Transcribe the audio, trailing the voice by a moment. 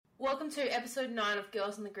welcome to episode 9 of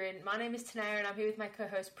Girls on the Grid. My name is Tanaya and I'm here with my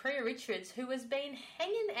co-host Priya Richards, who has been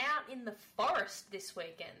hanging out in the forest this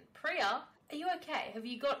weekend. Priya, are you okay? Have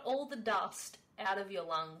you got all the dust out of your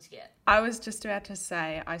lungs yet? I was just about to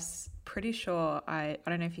say, I'm pretty sure, I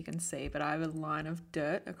don't know if you can see, but I have a line of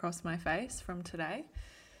dirt across my face from today.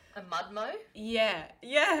 A mud mo? Yeah,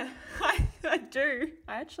 I do.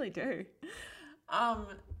 I actually do.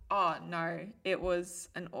 Oh no, it was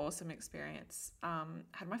an awesome experience.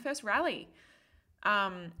 Had my first rally.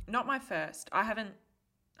 Not my first. I haven't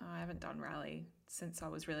done rally since I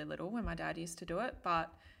was really little when my dad used to do it,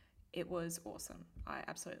 but it was awesome. I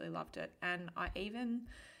absolutely loved it. And I even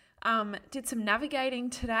did some navigating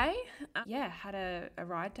today. Had a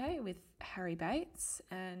ride day with Harry Bates,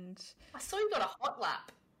 and I saw you got a hot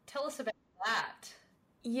lap. Tell us about that.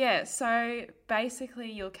 Yeah, so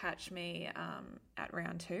basically you'll catch me at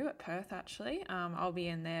round 2 at Perth, actually. I'll be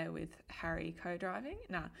in there with Harry co-driving.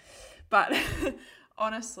 No, but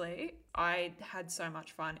honestly, I had so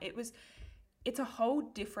much fun. It's a whole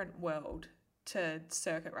different world to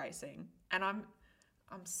circuit racing, and I'm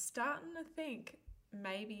starting to think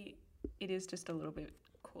maybe it is just a little bit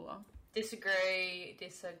cooler. Disagree.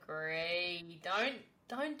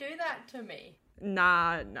 Don't do that to me.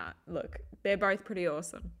 Nah. Look, they're both pretty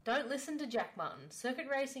awesome. Don't listen to Jack Martin. Circuit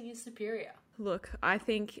racing is superior. Look, I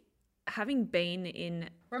think having been in...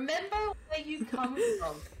 Remember where you come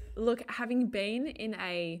from. Look, having been in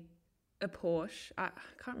a Porsche, I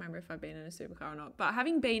can't remember if I've been in a supercar or not, but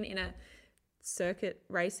having been in a circuit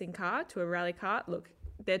racing car to a rally car, look,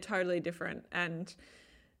 they're totally different, and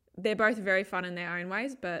they're both very fun in their own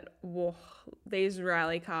ways, but whoa, these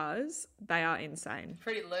rally cars, they are insane.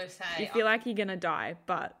 Pretty loose, hey? You feel like you're going to die,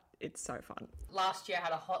 but it's so fun. Last year I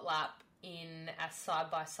had a hot lap in a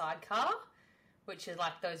side-by-side car, which is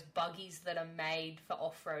like those buggies that are made for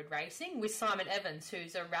off-road racing, with Simon Evans,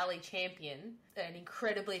 who's a rally champion, an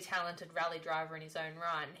incredibly talented rally driver in his own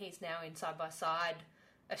right. And he's now in side-by-side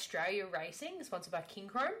Australia racing, sponsored by King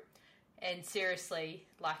Chrome. And seriously,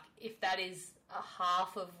 like, if that is a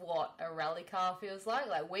half of what a rally car feels like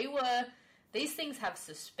these things have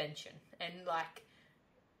suspension. And, like,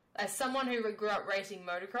 as someone who grew up racing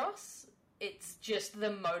motocross, it's just the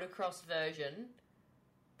motocross version,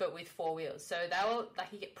 but with 4 wheels. So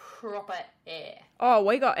you get proper air. Oh,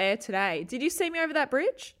 we got air today. Did you see me over that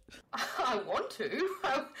bridge? I want to.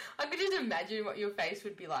 I could just imagine what your face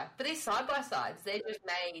would be like. But these side-by-sides, they're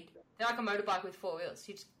like a motorbike with 4 wheels.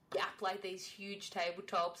 You just gap like these huge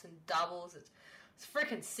tabletops and doubles. It's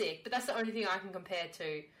freaking sick. But that's the only thing I can compare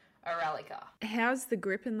to a rally car. How's the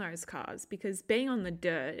grip in those cars? Because being on the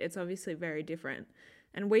dirt, it's obviously very different.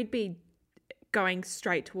 And we'd be going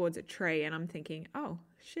straight towards a tree, and I'm thinking, oh,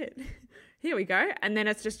 shit, here we go. And then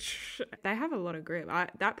it's just, they have a lot of grip.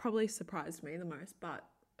 That probably surprised me the most, but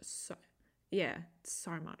so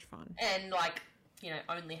much fun. And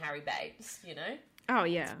only Harry Bates, Oh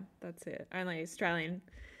yeah, that's it. Only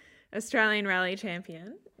Australian rally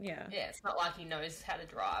champion. Yeah. Yeah, it's not like he knows how to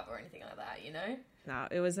drive or anything like that, No,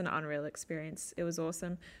 it was an unreal experience. It was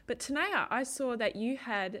awesome. But Tanaya, I saw that you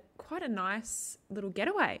had quite a nice little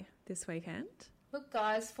getaway this weekend. Look,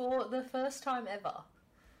 guys, for the first time ever,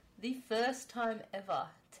 Tanaya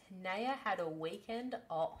had a weekend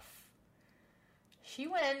off. She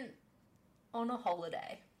went on a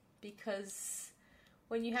holiday because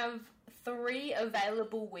when you have 3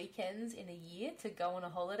 available weekends in a year to go on a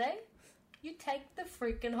holiday, you take the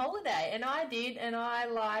freaking holiday. And I did, and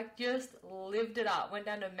I just lived it up. Went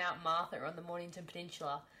down to Mount Martha on the Mornington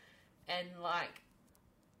Peninsula and I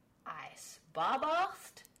spa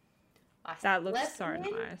bathed. That looks so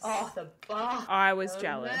nice. Oh, the bath. I was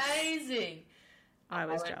jealous. Amazing. I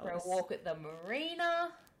was went jealous. for a walk at the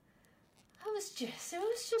marina. It was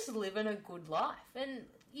just living a good life. And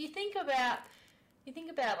you think about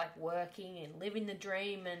like working and living the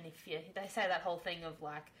dream, and they say that whole thing of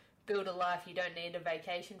like build a life you don't need a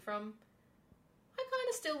vacation from. I kind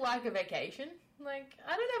of still like a vacation. Like,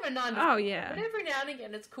 I don't have a 9 to 5. Oh yeah. But every now and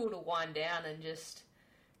again it's cool to wind down and just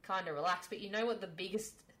kind of relax. But you know what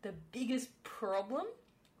the biggest problem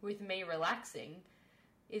with me relaxing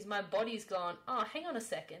is my body's gone, oh, hang on a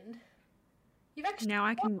second. You've actually... Now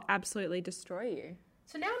I can absolutely destroy you.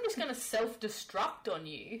 So now I'm just going to self-destruct on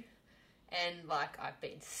you. And, I've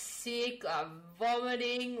been sick, I'm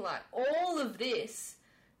vomiting, all of this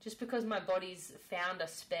just because my body's found a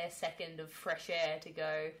spare second of fresh air to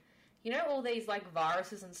go, all these,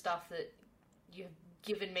 viruses and stuff that you've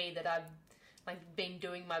given me that I've, been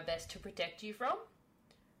doing my best to protect you from.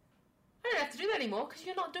 I don't have to do that anymore because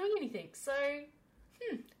you're not doing anything. So,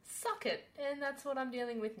 suck it. And that's what I'm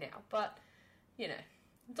dealing with now. But,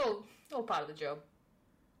 it's all part of the job.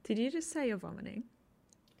 Did you just say you're vomiting?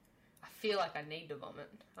 I feel like I need to vomit.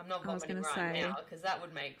 I'm not I was vomiting gonna right say- now because that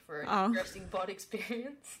would make for an interesting bod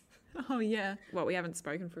experience. Oh, yeah. Well, we haven't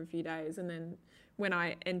spoken for a few days. And then when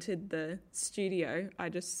I entered the studio, I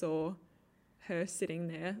just saw her sitting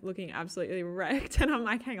there looking absolutely wrecked. And I'm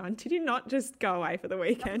like, hang on, did you not just go away for the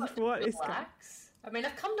weekend? What is going on? I mean,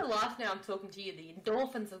 I've come to life now. I'm talking to you. The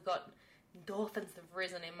endorphins have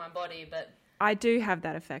risen in my body, but I do have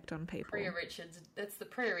that effect on people. Priya Richards, that's the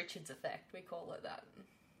Priya Richards effect. We call it that.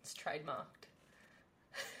 It's trademarked.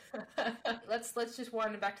 Let's just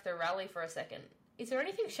wind it back to the rally for a second. Is there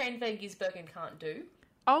anything Shane Van Gisbergen can't do?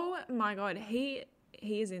 Oh my God, he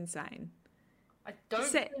is insane. I don't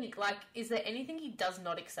think, is there anything he does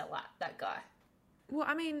not excel at, that guy? Well,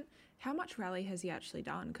 I mean, how much rally has he actually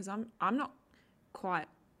done? Because I'm not quite.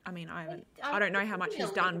 I mean, I don't know how much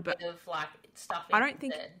he's done, but of stuff. I don't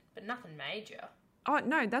think, but nothing major. Oh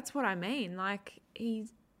no, that's what I mean. Like, he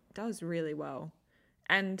does really well,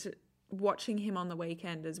 and watching him on the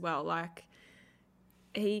weekend as well, like.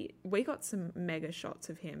 We got some mega shots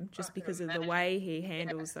of him just because of the way he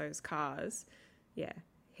handles those cars. Yeah,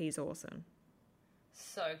 he's awesome.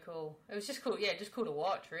 So cool. It was just cool. Yeah, just cool to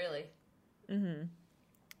watch, really. Mm-hmm.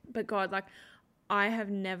 But God, like, I have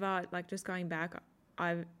never, like, just going back,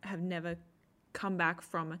 I have never come back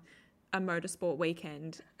from a motorsport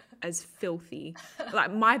weekend as filthy.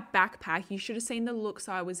 Like, my backpack, you should have seen the looks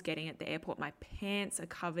I was getting at the airport. My pants are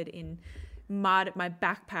covered in mud. My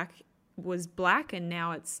backpack was black and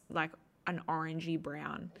now it's like an orangey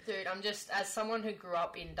brown. Dude, I'm just, as someone who grew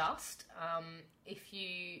up in dust, if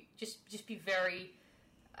you just be very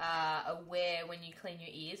aware when you clean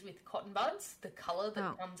your ears with cotton buds, the colour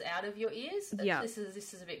that comes out of your ears. Yeah. This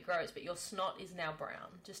is a bit gross, but your snot is now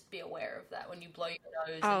brown. Just be aware of that when you blow your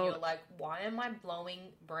nose and you're like, why am I blowing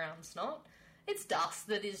brown snot? It's dust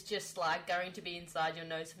that is just like going to be inside your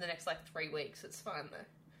nose for the next 3 weeks. It's fine though.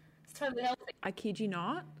 It's totally healthy. I kid you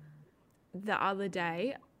not. The other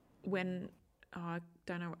day when, I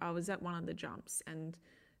don't know, I was at one of the jumps and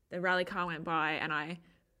the rally car went by and I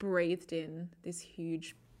breathed in this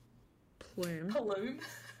huge plume.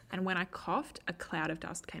 And when I coughed, a cloud of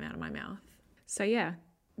dust came out of my mouth. So yeah,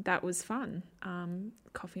 that was fun.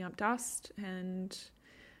 Coughing up dust and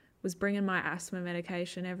was bringing my asthma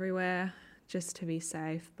medication everywhere just to be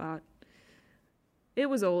safe. But it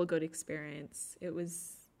was all a good experience. It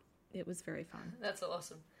was very fun. That's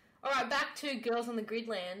awesome. All right, back to Girls on the Grid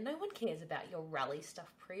land. No one cares about your rally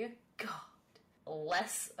stuff, Priya. God,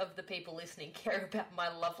 less of the people listening care about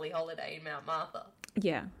my lovely holiday in Mount Martha.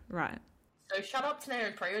 Yeah, right. So shut up, Tanea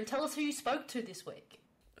and Priya, and tell us who you spoke to this week.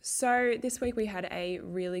 So this week we had a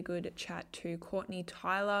really good chat to Courtney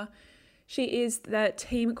Tyler. She is the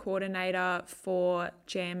team coordinator for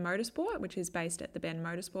JAM Motorsport, which is based at the Ben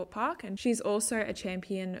Motorsport Park. And she's also a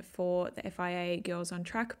champion for the FIA Girls on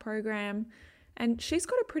Track program. And she's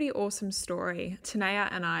got a pretty awesome story. Tanea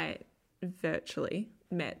and I virtually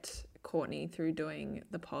met Courtney through doing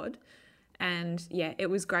the pod. And yeah, it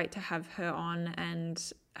was great to have her on and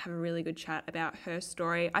have a really good chat about her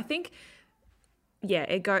story. I think, yeah,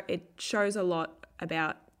 it shows a lot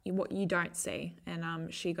about what you don't see.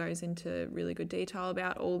 And she goes into really good detail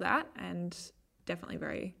about all that and definitely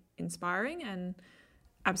very inspiring and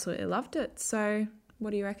absolutely loved it. So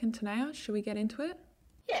what do you reckon, Tanea? Should we get into it?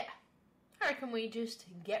 Yeah. I reckon we just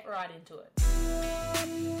get right into it.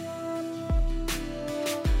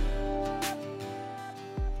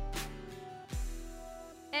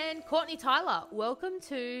 And Courtney Tyler, welcome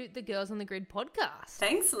to the Girls on the Grid podcast.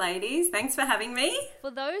 Thanks, ladies. Thanks for having me. For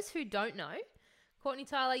those who don't know, Courtney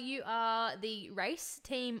Tyler, you are the race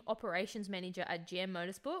team operations manager at JAM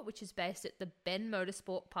Motorsport, which is based at the Ben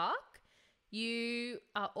Motorsport Park. You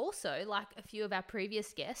are also, like a few of our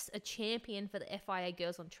previous guests, a champion for the FIA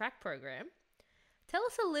Girls on Track program. Tell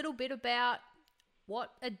us a little bit about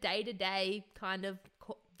what a day-to-day kind of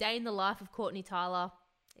day in the life of Courtney Tyler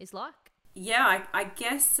is like. Yeah, I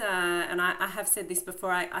guess, and I have said this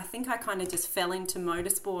before, I think I kind of just fell into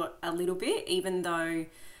motorsport a little bit, even though,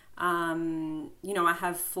 I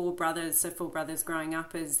have 4 brothers, so 4 brothers growing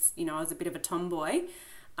up as, I was a bit of a tomboy.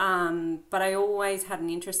 But I always had an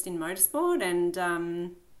interest in motorsport and,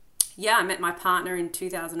 I met my partner in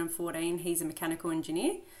 2014. He's a mechanical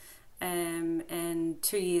engineer. And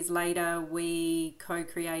 2 years later, we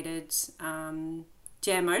co-created JAM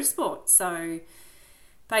Motorsport. So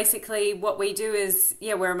basically what we do is,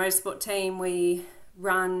 we're a motorsport team. We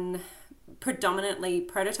run predominantly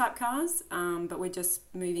prototype cars, but we're just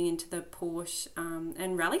moving into the Porsche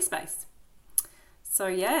and rally space. So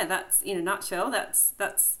yeah, that's in a nutshell.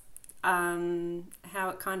 That's how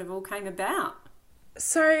it kind of all came about.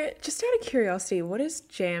 So, just out of curiosity, what does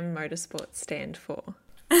JAM Motorsport stand for?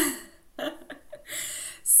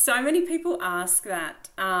 So many people ask that,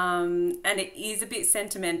 and it is a bit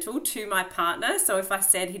sentimental to my partner. So if I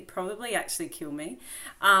said, he'd probably actually kill me.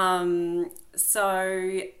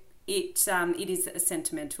 So it is a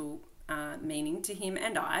sentimental meaning to him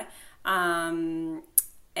and I.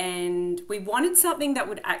 And we wanted something that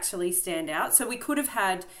would actually stand out. So we could have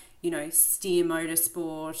had, Steer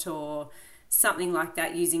Motorsport or something like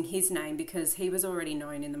that using his name, because he was already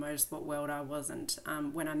known in the motorsport world. I wasn't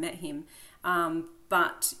when I met him.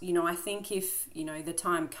 But, I think if, the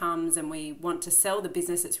time comes and we want to sell the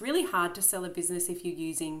business, it's really hard to sell a business if you're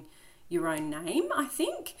using your own name, I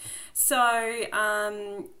think. So,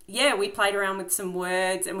 we played around with some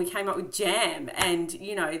words and we came up with JAM. And,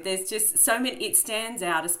 there's just so many, it stands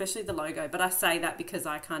out, especially the logo. But I say that because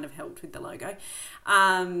I kind of helped with the logo.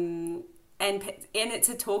 And it's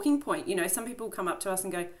a talking point. Some people come up to us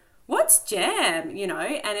and go, what's JAM?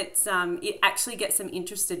 And it actually gets them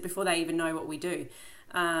interested before they even know what we do.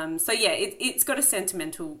 It's got a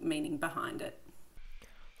sentimental meaning behind it.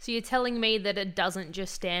 So you're telling me that it doesn't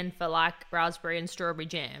just stand for like raspberry and strawberry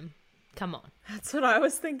jam? Come on. That's what I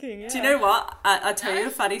was thinking. Yeah. Do you know what? I'll tell you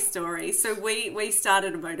a funny story. So we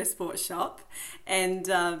started a motorsport shop, and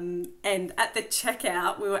at the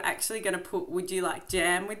checkout we were actually going to put, would you like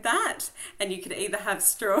jam with that? And you could either have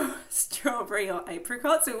strawberry or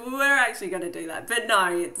apricot. So we were actually going to do that. But no,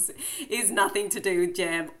 it's nothing to do with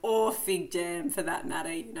jam or fig jam for that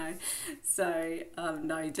matter, So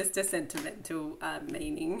no, just a sentimental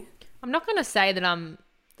meaning. I'm not going to say that I'm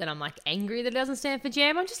like angry that it doesn't stand for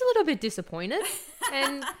jam. I'm just a little bit disappointed.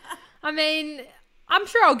 And I mean, I'm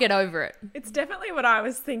sure I'll get over it. It's definitely what I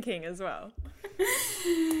was thinking as well.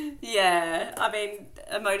 Yeah, I mean,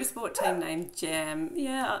 a motorsport team named JAM,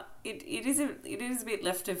 it is a bit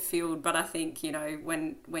left of field, but I think,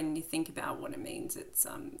 when you think about what it means, it's,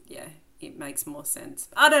 it makes more sense.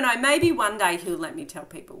 I don't know, maybe one day he'll let me tell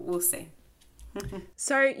people. We'll see.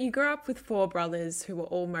 So you grew up with 4 brothers who were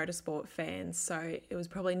all motorsport fans, so it was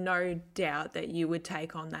probably no doubt that you would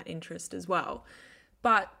take on that interest as well.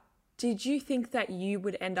 But did you think that you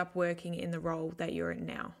would end up working in the role that you're in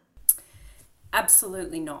now?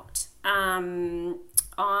 Absolutely not. I've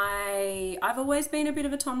always been a bit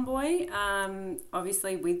of a tomboy.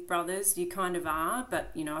 Obviously with brothers you kind of are,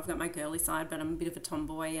 but I've got my girly side, but I'm a bit of a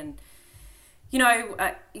tomboy, and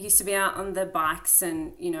I used to be out on the bikes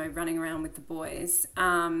and, running around with the boys.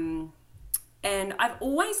 And I've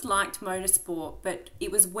always liked motorsport, but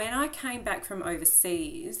it was when I came back from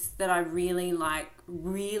overseas that I really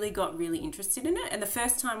got really interested in it. And the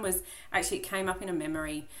first time was actually, it came up in a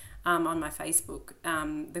memory on my Facebook,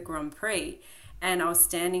 the Grand Prix. And I was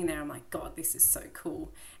standing there, I'm like, God, this is so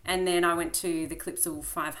cool. And then I went to the Clipsal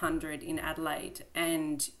 500 in Adelaide,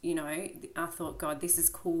 and, I thought, God, this is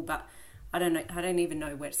cool, but I don't even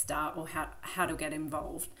know where to start or how to get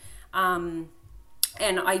involved. And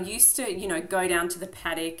I used to, go down to the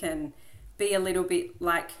paddock and be a little bit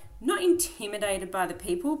not intimidated by the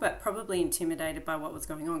people, but probably intimidated by what was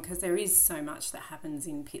going on, because there is so much that happens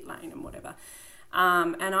in pit lane and whatever.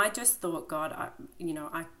 And I just thought, God, I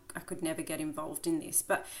could never get involved in this.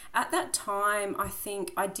 But at that time, I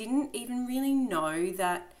think I didn't even really know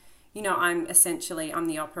that, I'm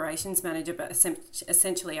the operations manager, but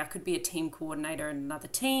essentially I could be a team coordinator in another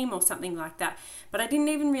team or something like that. But I didn't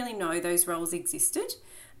even really know those roles existed.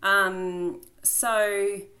 And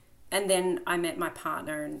then I met my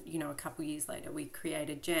partner, and, a couple of years later we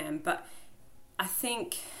created JAM. But I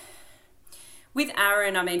think with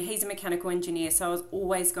Aaron, he's a mechanical engineer, so I was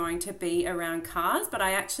always going to be around cars, but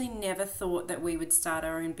I actually never thought that we would start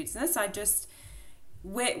our own business.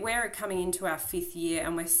 We're coming into our 5th year,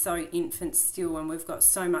 and we're so infant still, and we've got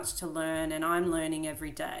so much to learn, and I'm learning every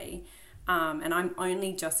day. And I'm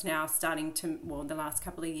only just now the last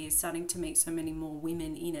couple of years, starting to meet so many more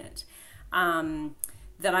women in it,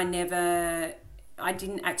 that I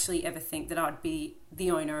didn't actually ever think that I'd be the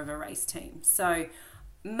owner of a race team. So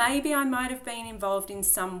maybe I might have been involved in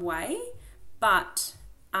some way, but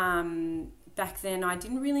back then I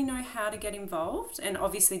didn't really know how to get involved. And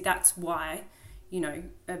obviously that's why,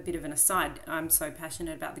 a bit of an aside, I'm so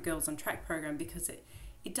passionate about the Girls on Track program, because it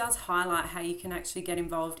does highlight how you can actually get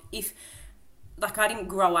involved. I didn't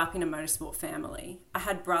grow up in a motorsport family. I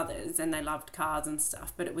had brothers and they loved cars and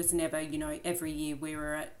stuff, but it was never, every year we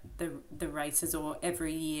were at the races, or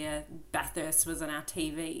every year Bathurst was on our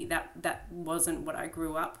TV. That wasn't what I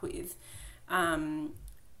grew up with. But,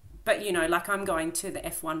 I'm going to the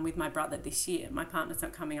F1 with my brother this year. My partner's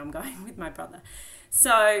not coming, I'm going with my brother.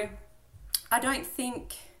 So I don't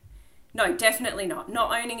think No, definitely not.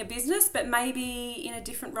 Not owning a business, but maybe in a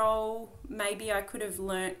different role, maybe I could have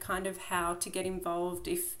learnt kind of how to get involved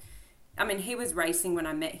he was racing when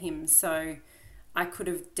I met him, so I could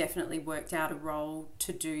have definitely worked out a role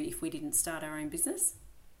to do if we didn't start our own business.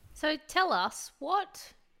 So tell us,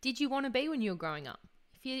 what did you want to be when you were growing up?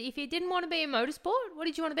 If you didn't want to be in motorsport, what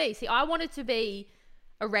did you want to be? See, I wanted to be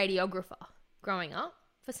a radiographer growing up.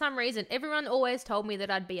 For some reason, everyone always told me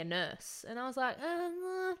that I'd be a nurse. And I was like,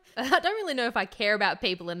 I don't really know if I care about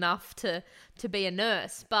people enough to be a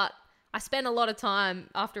nurse. But I spent a lot of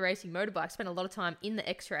time, after racing motorbikes, spent a lot of time in the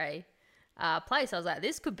x-ray place. I was like,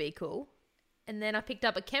 this could be cool. And then I picked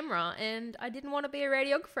up a camera and I didn't want to be a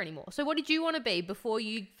radiographer anymore. So what did you want to be before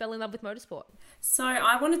you fell in love with motorsport? So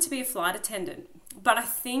I wanted to be a flight attendant, but I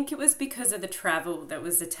think it was because of the travel that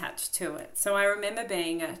was attached to it. So I remember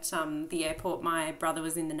being at the airport. My brother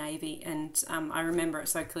was in the Navy, and I remember it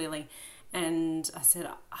so clearly. And I said,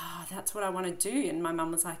 that's what I want to do. And my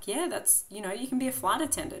mum was like, yeah, that's, you can be a flight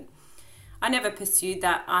attendant. I never pursued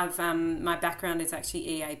that. My background is actually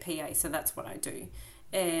EAPA, so that's what I do.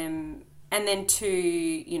 And then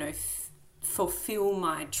to, fulfill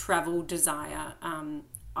my travel desire,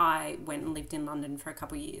 I went and lived in London for a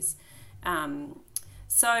couple of years.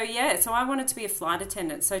 So I wanted to be a flight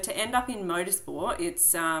attendant. So to end up in motorsport,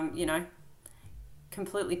 it's,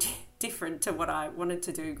 completely different to what I wanted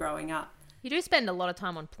to do growing up. You do spend a lot of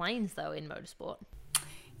time on planes, though, in motorsport.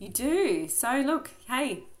 You do. So look,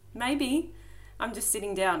 hey, maybe I'm just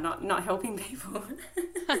sitting down, not helping people.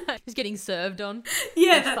 Just getting served on.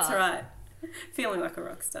 Yeah, that's right. Feeling like a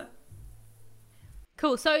rock star.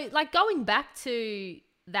 Cool. So, going back to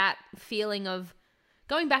that feeling of,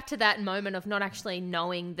 going back to that moment of not actually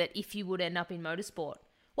knowing that if you would end up in motorsport,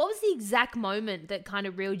 what was the exact moment that kind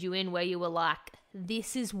of reeled you in where you were like,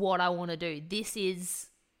 this is what I want to do. This is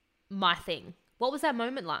my thing. What was that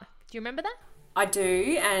moment like? Do you remember that? I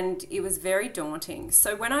do, and it was very daunting.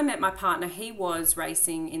 So when I met my partner, he was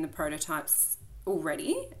racing in the prototypes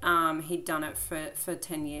already. He'd done it for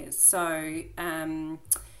 10 years. So in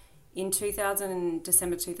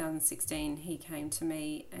December 2016, he came to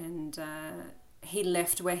me and he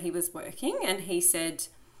left where he was working and he said,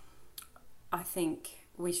 I think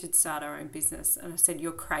we should start our own business. And I said,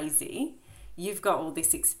 you're crazy. You've got all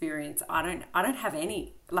this experience. I don't have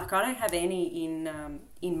any. I don't have any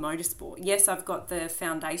in motorsport. Yes, I've got the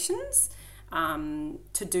foundations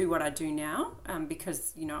to do what I do now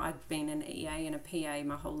because, I've been an EA and a PA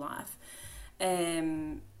my whole life.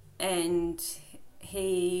 And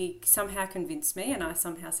he somehow convinced me and I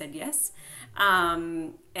somehow said yes.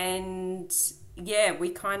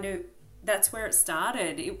 That's where it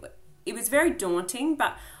started. It was very daunting,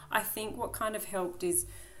 but I think what kind of helped is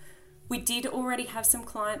we did already have some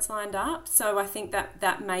clients lined up, so I think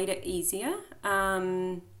that made it easier.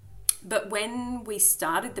 But when we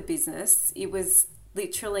started the business, it was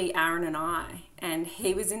literally Aaron and I, and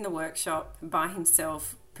he was in the workshop by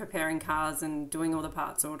himself preparing cars and doing all the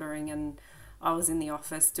parts ordering, and I was in the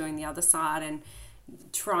office doing the other side and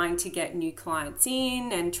trying to get new clients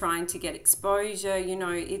in and trying to get exposure.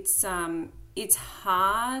 It's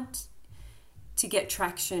hard to get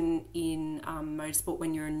traction in motorsport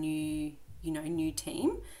when you're a new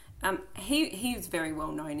team. He was very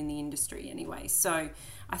well known in the industry anyway, so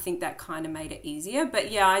I think that kind of made it easier. But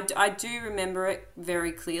yeah, I do remember it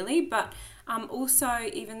very clearly. But also,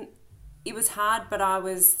 even it was hard, but I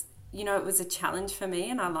was, it was a challenge for me,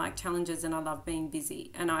 and I like challenges, and I love being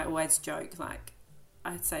busy. And I always joke,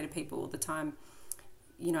 I say to people all the time,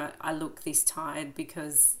 I look this tired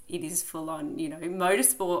because it is full on,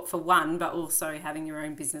 motorsport for one, but also having your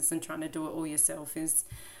own business and trying to do it all yourself is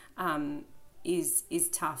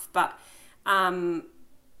tough. But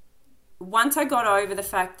once I got over the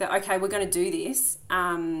fact that, okay, we're going to do this,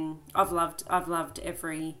 I've loved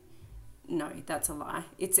every, no, that's a lie.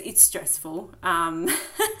 It's stressful.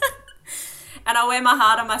 And I wear my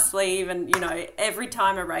heart on my sleeve, and, every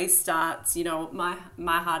time a race starts, my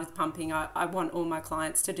heart is pumping. I want all my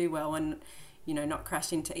clients to do well and, not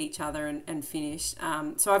crash into each other and finish.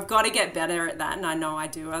 So I've got to get better at that, and I know I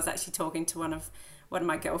do. I was actually talking to one of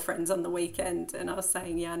my girlfriends on the weekend, and I was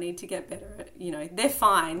saying, yeah, I need to get better at, they're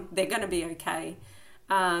fine. They're going to be okay.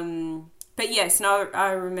 But yes, no,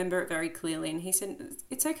 I remember it very clearly. And he said,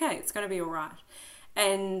 it's okay. It's going to be all right.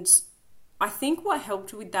 And I think what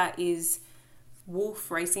helped with that is Wolf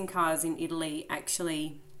Racing Cars in Italy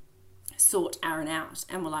actually sought Aaron out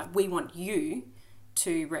and were like, we want you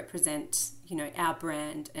to represent, our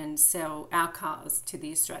brand and sell our cars to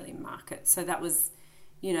the Australian market. So that was,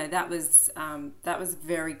 that was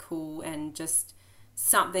very cool, and just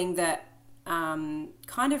something that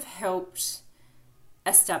kind of helped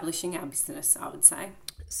establishing our business, I would say.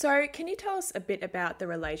 So can you tell us a bit about the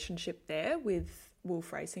relationship there with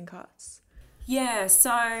Wolf Racing Cars? Yeah,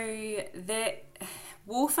 so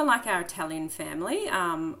Wolf are like our Italian family.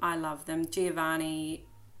 I love them. Giovanni,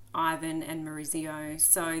 Ivan and Maurizio.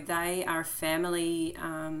 So they are a family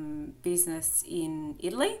business in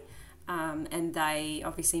Italy, and they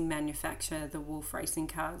obviously manufacture the Wolf racing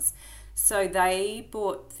cars. So they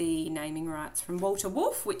bought the naming rights from Walter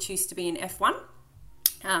Wolf, which used to be in F1,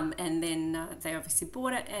 and then they obviously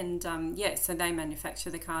bought it, and so they manufacture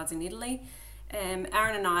the cars in Italy. Aaron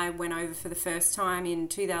and I went over for the first time in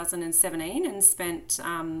 2017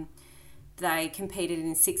 and they competed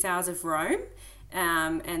in 6 hours of Rome.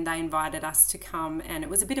 And they invited us to come, and it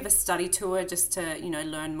was a bit of a study tour just to,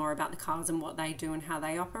 learn more about the cars and what they do and how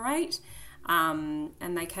they operate. And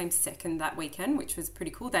they came second that weekend, which was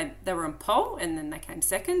pretty cool. They were on pole, and then they came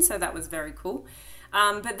second, so that was very cool.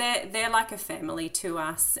 But they're like a family to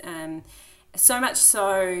us. So much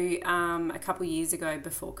so, a couple of years ago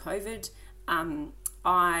before COVID,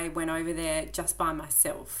 I went over there just by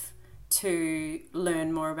myself to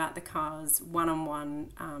learn more about the cars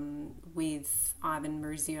one-on-one with Ivan,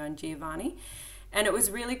 Maurizio and Giovanni, and it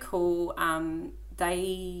was really cool.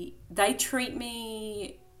 They treat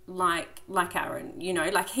me like Aaron,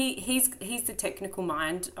 like he's the technical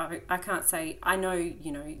mind. I can't say I know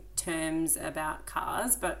terms about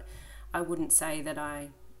cars, but I wouldn't say that I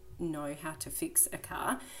know how to fix a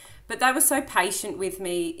car. But they were so patient with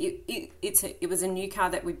me. It was a new car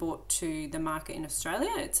that we brought to the market in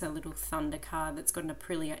Australia. It's a little Thunder car that's got an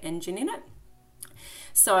Aprilia engine in it.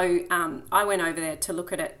 So I went over there to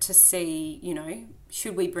look at it to see,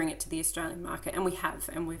 should we bring it to the Australian market? And we have,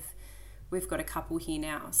 and we've got a couple here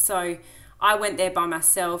now. So I went there by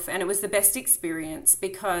myself, and it was the best experience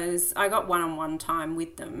because I got one-on-one time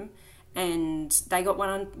with them, and they got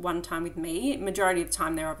one-on-one time with me. Majority of the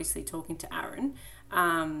time, they're obviously talking to Aaron.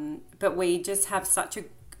 But we just have such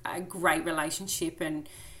a great relationship, and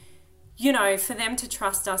for them to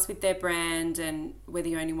trust us with their brand, and we're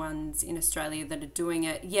the only ones in Australia that are doing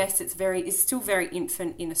it. Yes, it's still very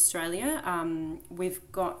infant in Australia. I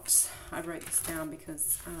wrote this down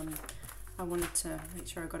because I wanted to make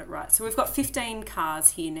sure I got it right. So we've got 15 cars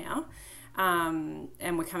here now,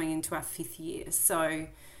 and we're coming into our 5th year. So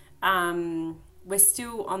we're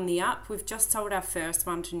still on the up. We've just sold our first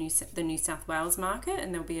one to the New South Wales market,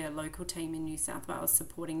 and there'll be a local team in New South Wales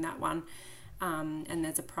supporting that one. And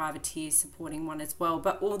there's a privateer supporting one as well.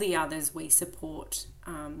 But all the others we support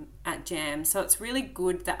at JAM. So it's really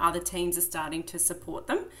good that other teams are starting to support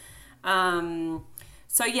them.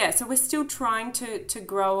 So we're still trying to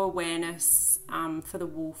grow awareness for the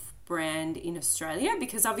Wolf brand in Australia,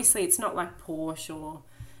 because obviously it's not like Porsche or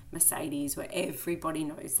Mercedes where everybody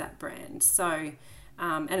knows that brand. So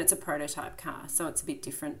and it's a prototype car, so it's a bit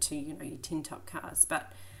different to your tin top cars.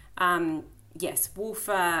 But yes, Wolf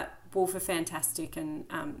are fantastic, and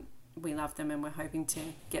we love them, and we're hoping to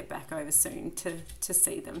get back over soon to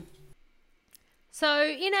see them. So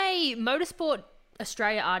in a Motorsport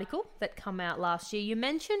Australia article that came out last year, you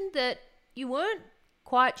mentioned that you weren't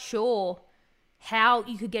quite sure how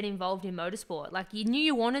you could get involved in motorsport. Like, you knew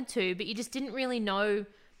you wanted to, but you just didn't really know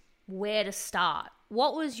where to start.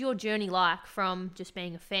 What was your journey like from just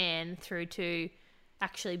being a fan through to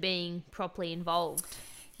actually being properly involved?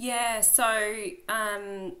 Yeah, so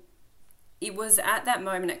it was at that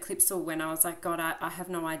moment at Clipsal when I was like, God, I have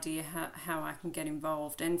no idea how I can get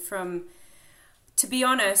involved. And to be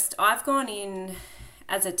honest, I've gone in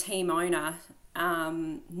as a team owner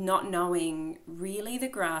not knowing really the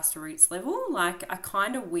grassroots level. Like, I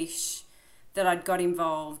kind of wish that I'd got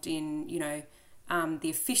involved in, the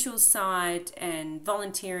official side and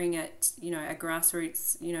volunteering at, a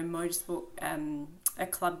grassroots, motorsport, a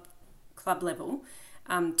club level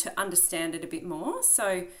to understand it a bit more.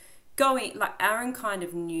 So Aaron kind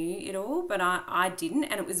of knew it all, but I didn't.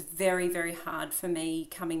 And it was very, very hard for me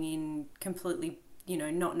coming in completely,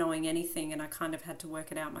 not knowing anything, and I kind of had to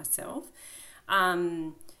work it out myself.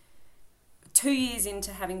 2 years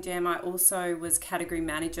into having JAM, I also was category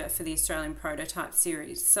manager for the Australian Prototype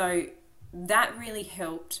Series. So that really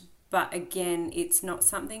helped. But again, it's not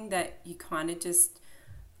something that you kind of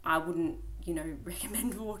I wouldn't,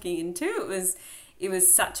 recommend walking into. It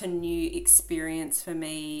was such a new experience for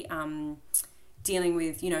me, dealing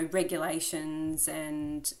with, regulations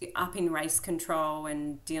and up in race control,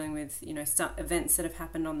 and dealing with, events that have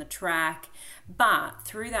happened on the track. But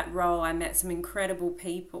through that role, I met some incredible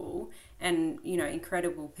people, and,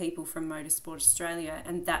 incredible people from Motorsport Australia.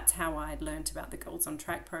 And that's how I had learnt about the Girls on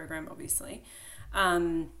Track program, obviously.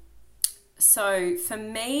 So for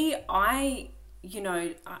me, I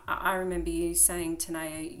I remember you saying,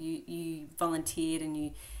 Tanea, you volunteered and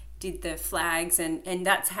you did the flags, and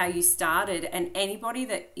that's how you started. And anybody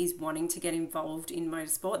that is wanting to get involved in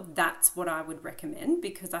motorsport, that's what I would recommend,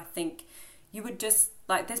 because I think you would just,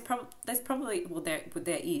 like, there's probably, well,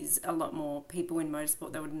 there is a lot more people in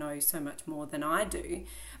motorsport that would know so much more than I do,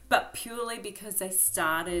 but purely because they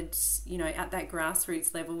started, at that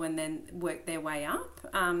grassroots level and then worked their way up.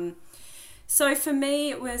 So for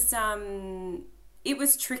me, it was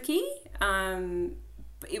tricky.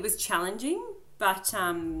 It was challenging, but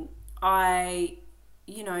I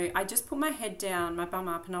just put my head down, my bum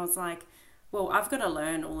up, and I was like, well, I've got to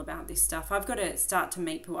learn all about this stuff. I've got to start to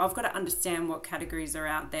meet people. I've got to understand what categories are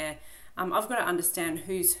out there. I've got to understand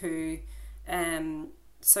who's who.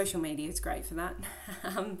 Social media is great for that.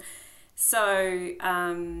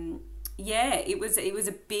 It was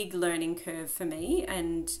a big learning curve for me,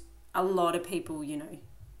 and a lot of people,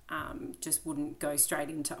 just wouldn't go straight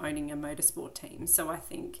into owning a motorsport team. So I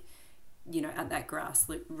think, at that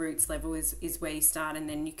grassroots level is where you start, and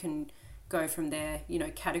then you can go from there,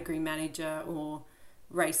 category manager or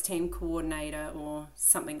race team coordinator or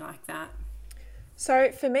something like that.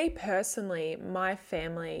 So for me personally, my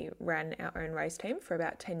family ran our own race team for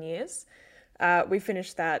about 10 years. We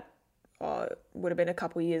finished that, would have been a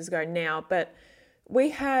couple of years ago now, but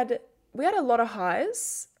we had a lot of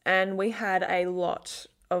highs and we had a lot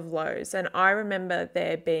of lows. And I remember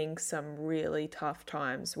there being some really tough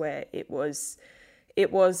times where it was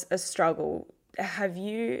a struggle. Have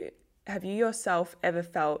you yourself ever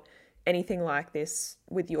felt anything like this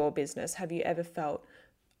with your business? Have you ever felt,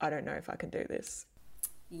 I don't know if I can do this?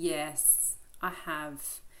 Yes, I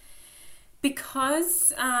have.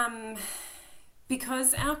 Because our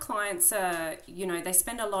clients are, they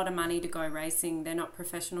spend a lot of money to go racing. They're not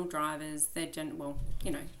professional drivers. They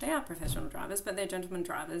are professional drivers, but they're gentlemen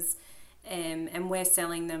drivers. And we're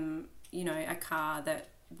selling them, a car that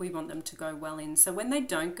we want them to go well in. So when they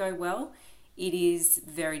don't go well, it is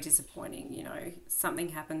very disappointing. Something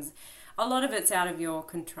happens. A lot of it's out of your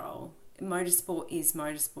control. Motorsport is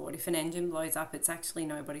motorsport. If an engine blows up, it's actually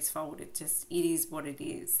nobody's fault. It is what it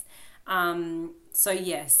is. So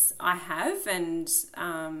yes, I have, and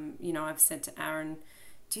I've said to Aaron,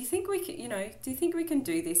 do you think we can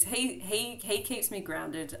do this? He keeps me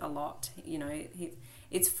grounded a lot.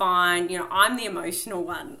 It's fine. I'm the emotional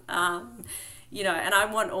one. And I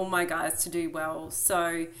want all my guys to do well.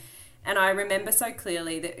 So, and I remember so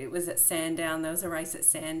clearly that it was at Sandown. There was a race at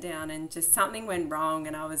Sandown, and just something went wrong,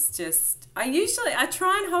 and I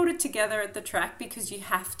try and hold it together at the track because you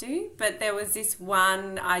have to, but there was this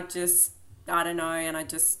one, I don't know, and I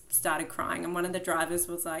just started crying, and one of the drivers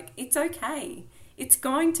was like, it's okay. It's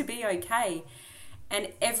going to be okay.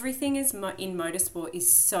 And everything in motorsport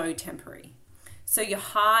is so temporary. So your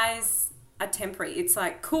highs are temporary. It's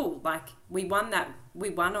like, cool, like we won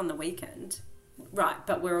on the weekend. Right,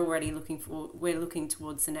 but we're already looking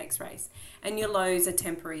towards the next race. And your lows are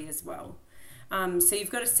temporary as well. So you've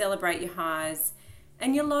got to celebrate your highs.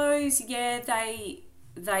 And your lows, yeah, they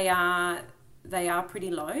are pretty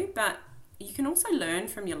low, but you can also learn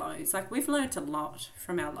from your lows. Like, we've learned a lot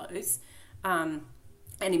from our lows, and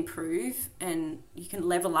improve, and you can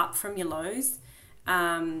level up from your lows.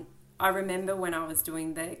 I remember when I was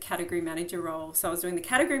doing the category manager role. So I was doing the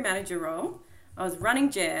category manager role. I was running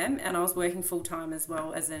JAM, and I was working full-time as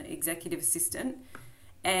well as an executive assistant.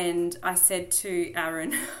 And I said to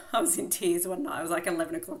Aaron, I was in tears one night. It was like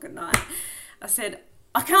 11 o'clock at night. I said,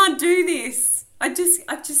 I can't do this. I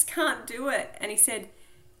just can't do it. And he said,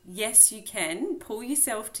 yes, you can. Pull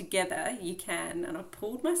yourself together. You can. And I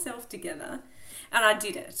pulled myself together, and I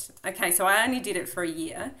did it. Okay, so I only did it for a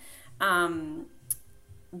year.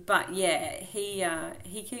 But yeah,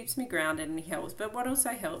 he keeps me grounded and he helps. But what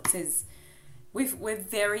also helps is we're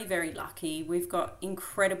very, very lucky. We've got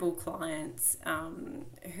incredible clients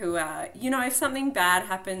who are, if something bad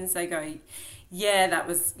happens, they go, yeah, that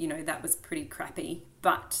was pretty crappy.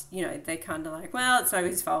 But, they're kind of like, well, it's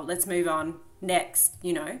nobody's fault. Let's move on next,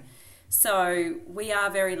 So we are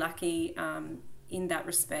very lucky in that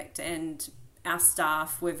respect. And our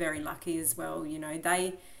staff, we're very lucky as well.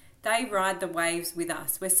 They ride the waves with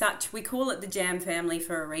us. We call it the JAM family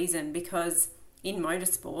for a reason, because in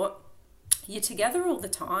motorsport, you're together all the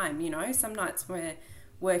time. Some nights we're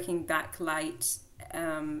working back late,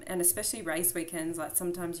 and especially race weekends, like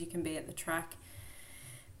sometimes you can be at the track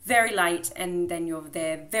very late, and then you're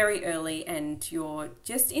there very early, and you're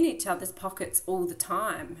just in each other's pockets all the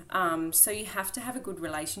time. So you have to have a good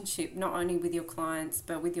relationship, not only with your clients,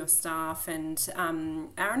 but with your staff. And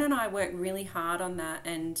Aaron and I work really hard on that.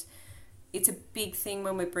 And, it's a big thing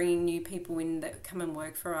when we're bringing new people in that come and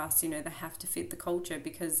work for us. You know, they have to fit the culture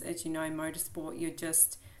because, as you know, in motorsport,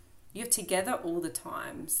 you're together all the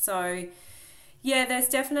time. So, yeah, there's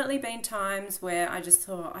definitely been times where I just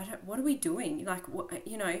thought, what are we doing? Like,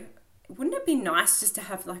 you know, wouldn't it be nice just to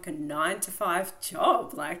have like a 9-to-5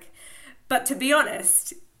 job? Like, but to be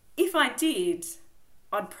honest, if I did,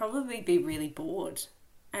 I'd probably be really bored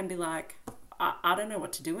and be like, I don't know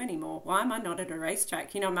what to do anymore. Why am I not at a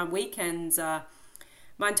racetrack? You know, my weekends my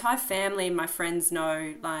entire family and my friends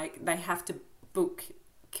know, like, they have to book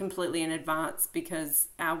completely in advance because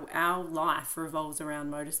our life revolves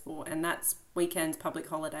around motorsport, and that's weekends, public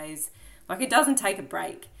holidays. Like, it doesn't take a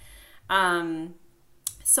break.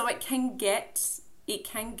 So it can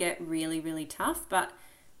get really, really tough, but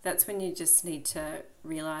that's when you just need to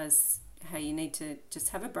realize how you need to just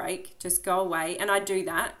have a break, just go away. And I do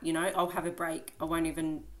that, you know, I'll have a break. I won't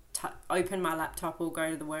even open my laptop or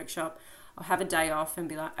go to the workshop. I'll have a day off and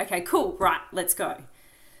be like, okay, cool, right, let's go.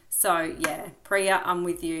 So yeah, Priya, I'm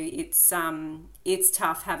with you. It's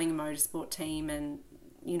tough having a motorsport team and,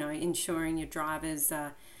 you know, ensuring your drivers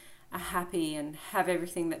are happy and have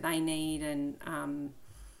everything that they need. And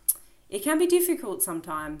it can be difficult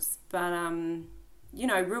sometimes, but you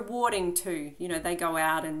know, rewarding too. You know, they go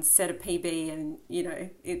out and set a PB and, you know,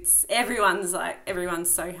 everyone's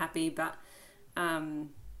so happy, but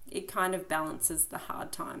it kind of balances the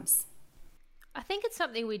hard times. I think it's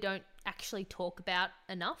something we don't actually talk about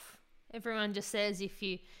enough. Everyone just says if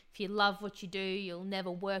you love what you do, you'll never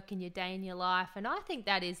work in your day in your life. And I think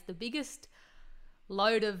that is the biggest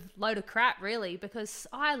load of crap, really, because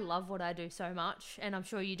I love what I do so much, and I'm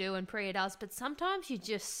sure you do and Priya does, but sometimes you're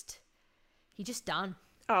just done.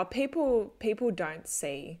 Oh, people don't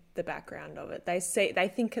see the background of it. They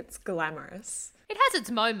think it's glamorous. It has its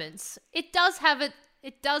moments. It does have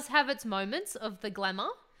its moments of the glamour,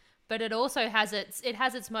 but it also has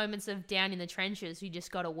its moments of down in the trenches. You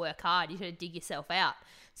just got to work hard. You got to dig yourself out.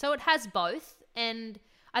 So it has both, and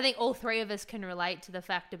I think all three of us can relate to the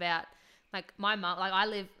fact about, like, my mum. Like, I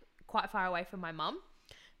live quite far away from my mum,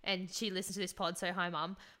 and she listens to this pod, so hi,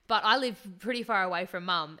 mum. But I live pretty far away from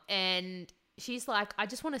mum, and she's like, I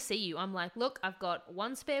just want to see you. I'm like, look, I've got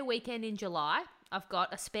one spare weekend in July. I've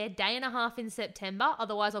got a spare day and a half in September.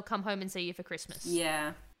 Otherwise, I'll come home and see you for Christmas.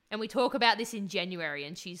 Yeah. And we talk about this in January,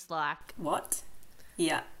 and she's like, what?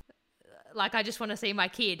 Yeah. Like, I just want to see my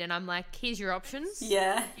kid. And I'm like, here's your options.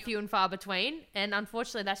 Yeah. Few and far between. And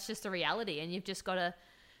unfortunately, that's just the reality. And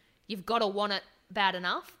you've got to want it bad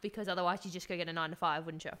enough, because otherwise you just go get a 9-to-5,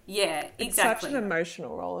 wouldn't you? Yeah, exactly. It's such an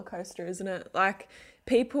emotional roller coaster, isn't it? Like,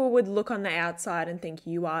 people would look on the outside and think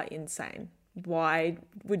you are insane. Why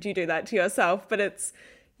would you do that to yourself? But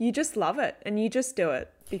you just love it and you just do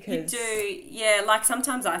it because... You do, yeah. Like,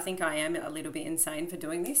 sometimes I think I am a little bit insane for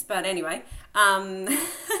doing this, but anyway.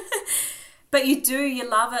 But you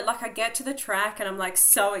love it. Like, I get to the track and I'm like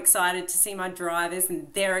so excited to see my drivers,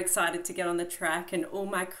 and they're excited to get on the track, and all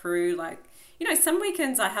my crew, like, you know, some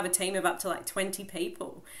weekends I have a team of up to like 20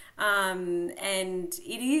 people. And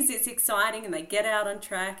it's exciting, and they get out on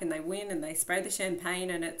track and they win and they spray the champagne,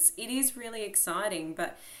 and it is really exciting.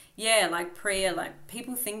 But yeah, like Priya, like,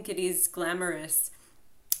 people think it is glamorous.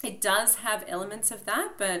 It does have elements of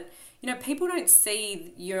that, but, you know, people don't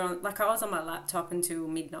see like, I was on my laptop until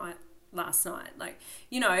midnight last night. Like,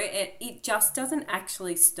 you know, it just doesn't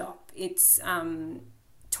actually stop. It's a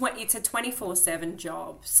 24/7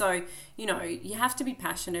 job. So, you know, you have to be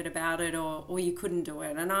passionate about it, or you couldn't do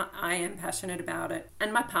it. And I am passionate about it.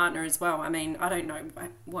 And my partner as well. I mean, I don't know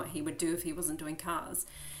what he would do if he wasn't doing cars.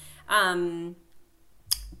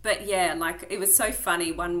 But yeah, like, it was so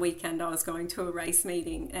funny. One weekend I was going to a race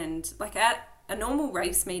meeting, and like, at a normal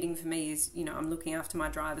race meeting for me is, you know, I'm looking after my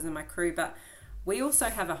drivers and my crew, but we also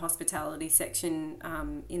have a hospitality section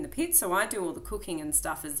in the pit, so I do all the cooking and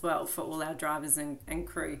stuff as well for all our drivers and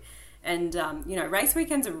crew. And, you know, race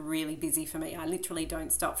weekends are really busy for me. I literally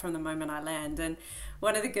don't stop from the moment I land. And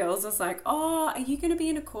one of the girls was like, oh, are you going to be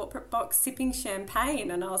in a corporate box sipping champagne?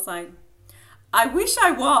 And I was like, I wish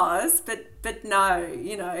I was, but no,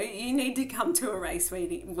 you know, you need to come to a race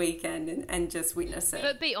weekend and just witness it.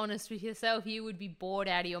 But be honest with yourself, you would be bored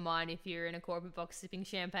out of your mind if you're in a corporate box sipping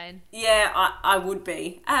champagne. Yeah, I would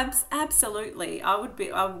be. Absolutely. I would be.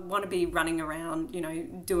 I want to be running around, you know,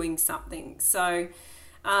 doing something. So,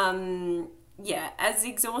 yeah, as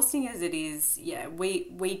exhausting as it is, yeah,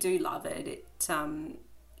 we do love it.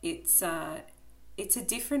 It's a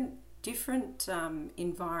different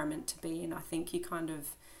environment to be in. I think you kind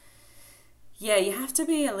of, yeah, you have to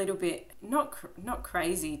be a little bit not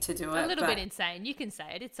crazy to do it. A little bit insane. You can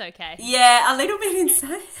say it. It's okay. Yeah, a little bit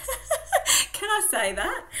insane. Can I I say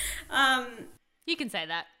that? You can say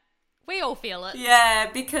that. We all feel it. Yeah,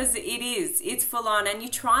 because it's full on, and you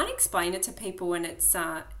try and explain it to people, and it's,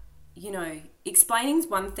 explaining's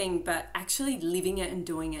one thing, but actually living it and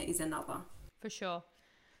doing it is another. For sure.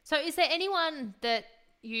 So is there anyone that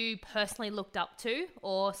you personally looked up to,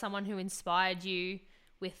 or someone who inspired you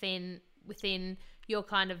within your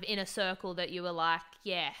kind of inner circle that you were like,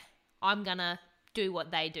 yeah, I'm going to do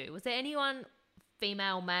what they do? Was there anyone,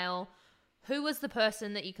 female, male, who was the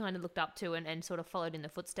person that you kind of looked up to and sort of followed in the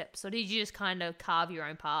footsteps? Or did you just kind of carve your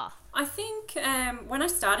own path? I think when I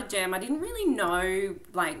started JAM, I didn't really know,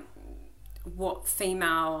 like, what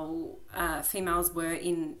females were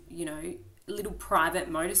in, little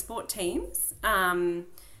private motorsport teams.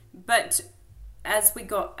 But as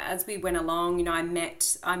we went along, I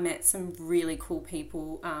met some really cool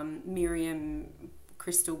people. Miriam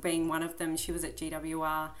Crystal being one of them. She was at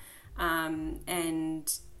GWR,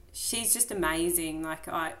 and she's just amazing. Like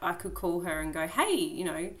I could call her and go,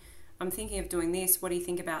 hey, I'm thinking of doing this. What do you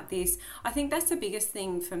think about this? I think that's the biggest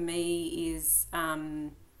thing for me is,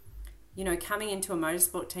 coming into a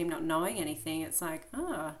motorsport team not knowing anything. It's like,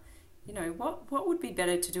 what would be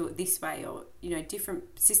better to do it this way, or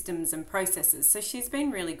different systems and processes. So she's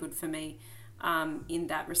been really good for me in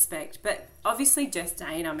that respect. But obviously Jess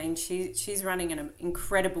Dane, I mean, she's running an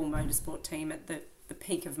incredible motorsport team at the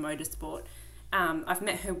peak of motorsport. I've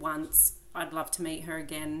met her once. I'd love to meet her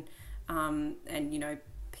again, and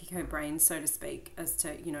pick her brain, so to speak, as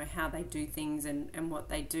to how they do things and what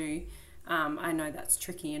they do. I know that's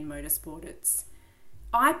tricky in motorsport. It's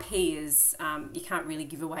IP is, you can't really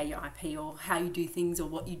give away your IP or how you do things or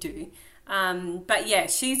what you do. But yeah,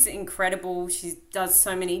 she's incredible. She does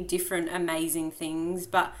so many different amazing things.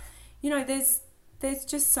 But, there's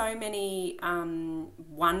just so many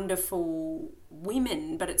wonderful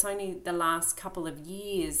women, but it's only the last couple of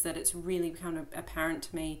years that it's really kind of apparent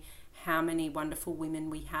to me how many wonderful women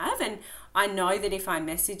we have. And I know that if I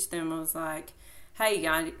messaged them, I was like, hey,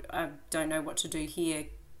 I don't know what to do here.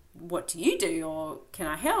 What do you do? Or can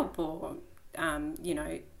I help? Or, can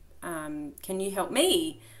you help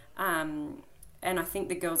me? And I think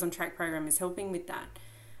the Girls on Track program is helping with that.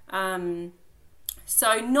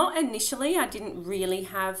 So not initially, I didn't really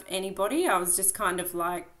have anybody. I was just kind of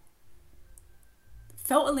like,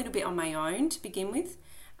 felt a little bit on my own to begin with.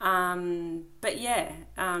 But yeah,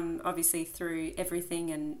 obviously through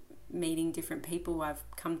everything and meeting different people, I've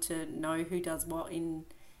come to know who does what in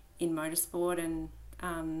motorsport, and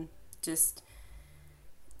just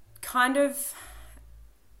kind of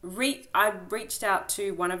I reached out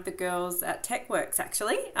to one of the girls at TechWorks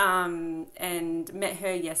actually, and met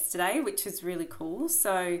her yesterday, which was really cool.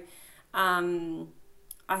 So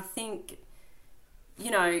I think,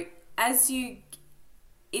 as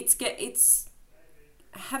it's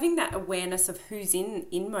having that awareness of who's in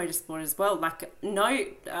motorsport as well. Like,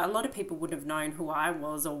 a lot of people wouldn't have known who I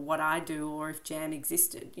was or what I do or if JAM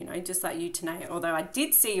existed, just like you tonight. Although I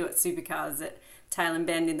did see you at Supercars at Tail and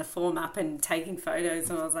Bend in the form up and taking photos,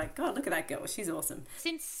 and I was like, God, look at that girl. She's awesome.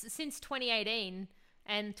 Since 2018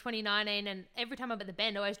 and 2019, and every time I'm at the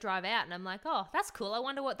Bend, I always drive out and I'm like, oh, that's cool. I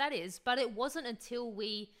wonder what that is. But it wasn't until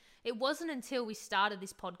we started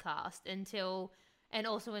this podcast and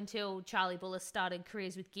also until Charlie Bullis started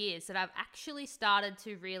Careers with Gears that I've actually started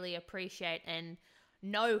to really appreciate and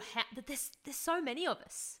know that there's so many of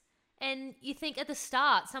us. And you think at the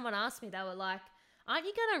start, someone asked me, they were like, aren't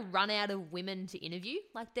you going to run out of women to interview?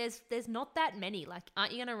 Like, there's not that many. Like,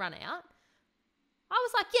 aren't you going to run out? I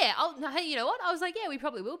was like, yeah. Hey, you know what? I was like, yeah, we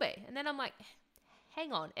probably will be. And then I'm like,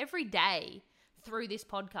 hang on. Every day through this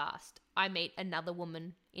podcast, I meet another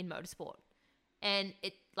woman in motorsport. And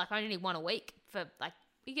I only one a week for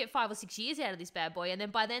you get 5 or 6 years out of this bad boy. And then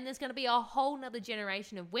by then there's going to be a whole nother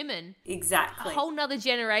generation of women. Exactly. A whole nother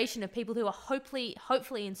generation of people who are hopefully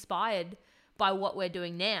inspired by what we're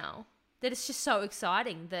doing now. That it's just so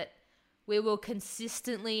exciting that we will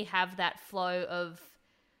consistently have that flow of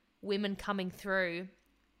women coming through,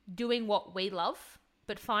 doing what we love,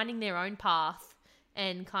 but finding their own path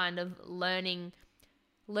and kind of learning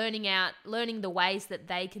the ways that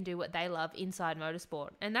they can do what they love inside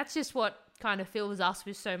motorsport. And that's just what kind of fills us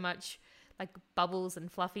with so much like bubbles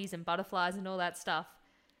and fluffies and butterflies and all that stuff.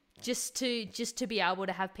 Just to be able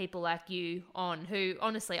to have people like you on, who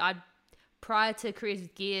honestly, prior to Careers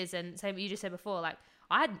with Gears and same what you just said before, like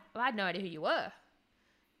I had no idea who you were,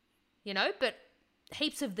 but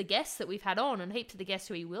heaps of the guests that we've had on and heaps of the guests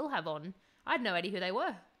who we will have on, I had no idea who they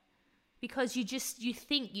were. Because you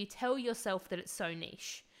tell yourself that it's so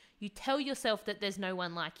niche. You tell yourself that there's no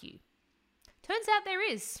one like you. Turns out there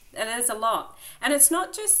is. And there's a lot. And it's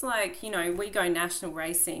not just like, you know, we go national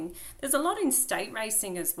racing. There's a lot in state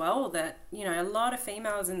racing as well that, you know, a lot of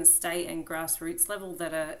females in the state and grassroots level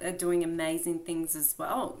that are doing amazing things as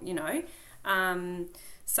well, you know.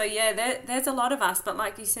 So, yeah, there's a lot of us. But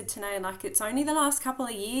like you said, Tanae, like it's only the last couple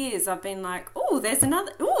of years I've been like, there's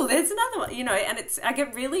another one, you know, and I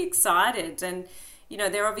get really excited. And, you know,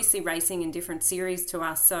 they're obviously racing in different series to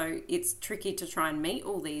us, so it's tricky to try and meet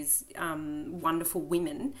all these wonderful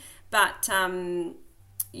women. But,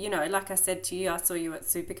 you know, like I said to you, I saw you at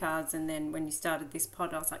Supercars, and then when you started this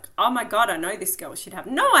pod, I was like, oh my God, I know this girl. She'd have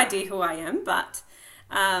no idea who I am. But,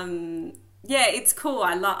 yeah, it's cool.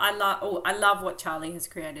 I love what Charlie has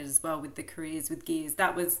created as well with the Careers with Gears.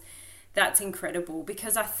 That's incredible,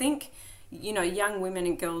 because I think, you know, young women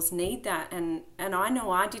and girls need that. And I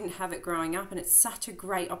know I didn't have it growing up, and it's such a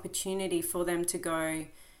great opportunity for them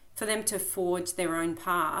to forge their own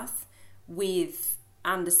path with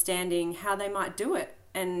understanding how they might do it.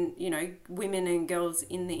 And, you know, women and girls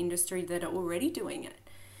in the industry that are already doing it.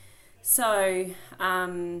 So,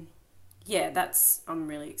 yeah, I'm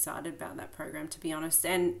really excited about that program, to be honest.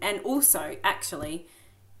 And also, actually,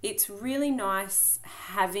 it's really nice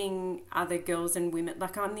having other girls and women.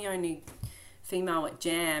 Like, I'm the only female at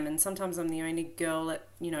JAM, and sometimes I'm the only girl at,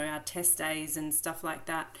 you know, our test days and stuff like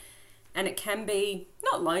that. And it can be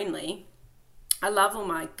not lonely. I love all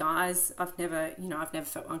my guys. I've never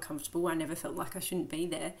felt uncomfortable. I never felt like I shouldn't be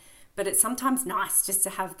there. But it's sometimes nice just to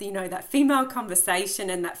have, you know, that female conversation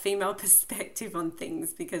and that female perspective on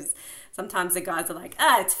things, because sometimes the guys are like,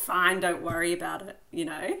 it's fine, don't worry about it, you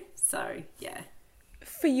know? So, yeah.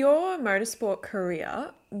 For your motorsport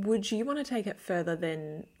career, would you want to take it further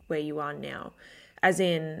than where you are now? As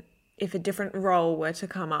in, if a different role were to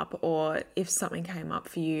come up, or if something came up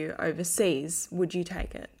for you overseas, would you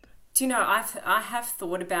take it? Do you know, I have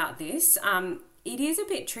thought about this. It is a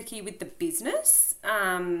bit tricky with the business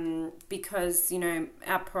because, you know,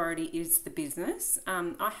 our priority is the business.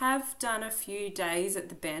 I have done a few days at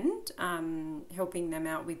the Bend, helping them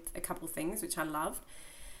out with a couple of things, which I loved.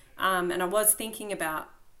 And I was thinking about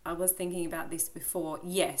this before.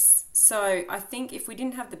 Yes. So I think if we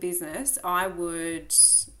didn't have the business, I would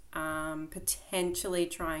potentially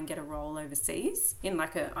try and get a role overseas in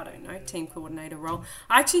like team coordinator role.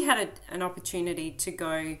 I actually had an opportunity to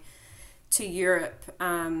go to Europe.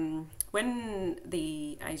 When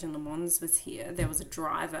the Asian Le Mans was here, there was a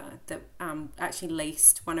driver that actually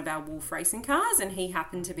leased one of our Wolf racing cars, and he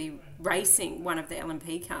happened to be racing one of the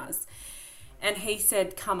LMP cars. And he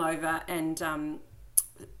said, come over and,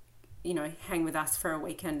 you know, hang with us for a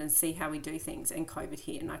weekend and see how we do things. And COVID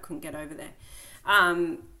hit and I couldn't get over there.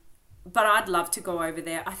 But I'd love to go over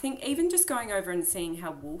there. I think even just going over and seeing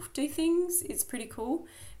how Wolf do things is pretty cool.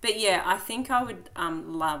 But yeah, I think I would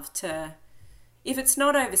love to, if it's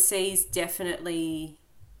not overseas, definitely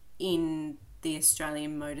in the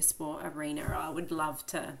Australian motorsport arena, I would love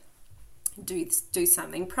to do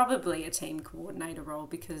something, probably a team coordinator role,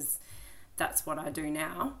 because that's what I do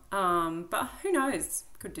now. But who knows,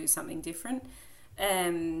 could do something different.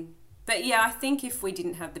 But yeah, I think if we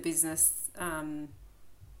didn't have the business,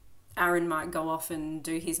 Aaron might go off and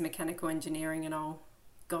do his mechanical engineering, and I'll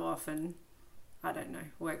go off and, I don't know,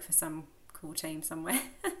 work for some cool team somewhere.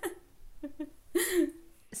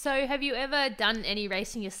 So have you ever done any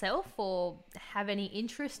racing yourself, or have any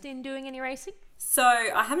interest in doing any racing? So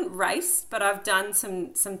I haven't raced, but I've done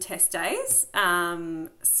some test days.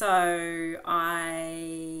 So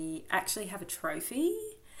I actually have a trophy.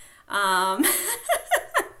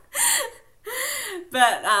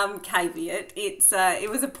 But caveat, it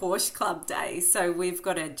was a Porsche club day. So we've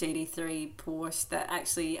got a GT3 Porsche that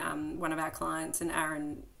actually one of our clients and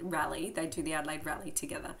Aaron rally. They do the Adelaide Rally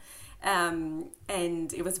together. And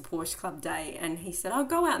it was a Porsche club day, and he said, I'll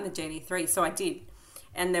go out in the GT3. So I did.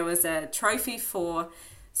 And there was a trophy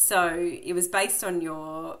so it was based on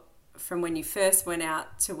from when you first went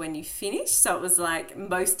out to when you finished. So it was like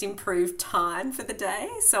most improved time for the day.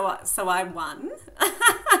 So I won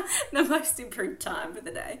the most improved time for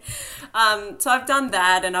the day. So I've done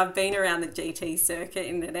that, and I've been around the GT circuit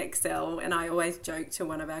in an XL, and I always joke to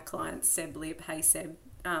one of our clients, Seb Lip, hey Seb,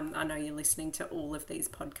 I know you're listening to all of these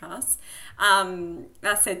podcasts.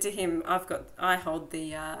 I said to him, I hold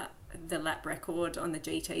the lap record on the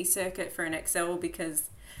GT circuit for an XL, because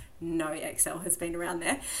no XL has been around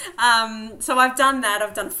there. So I've done that.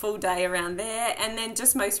 I've done a full day around there. And then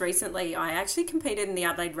just most recently, I actually competed in the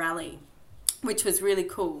Adelaide Rally, which was really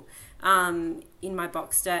cool, in my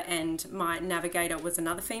Boxster, and my navigator was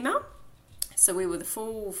another female. So we were the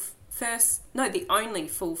only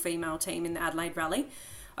full female team in the Adelaide Rally.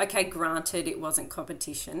 Okay, granted, it wasn't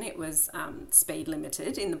competition. It was speed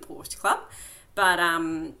limited in the Porsche Club. But,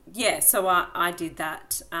 so I did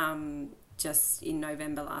that just in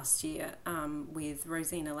November last year with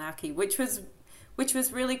Rosina Lauke, which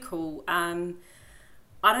was really cool. I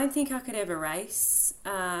don't think I could ever race.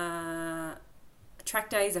 Track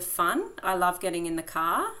days are fun. I love getting in the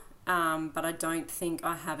car, but I don't think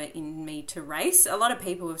I have it in me to race. A lot of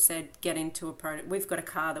people have said get into a we've got a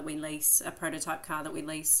car that we lease, a prototype car that we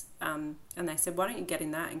lease, and they said, why don't you get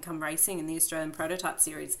in that and come racing in the Australian Prototype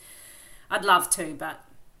Series? I'd love to, but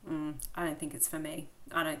I don't think it's for me.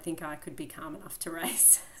 I don't think I could be calm enough to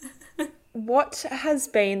race. What has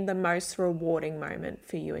been the most rewarding moment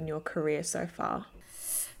for you in your career so far?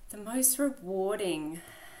 The most rewarding...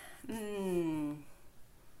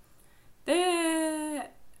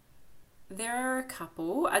 There are a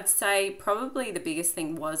couple. I'd say probably the biggest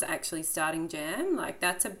thing was actually starting JAM. Like,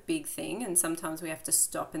 that's a big thing, and sometimes we have to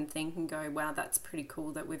stop and think and go, wow, that's pretty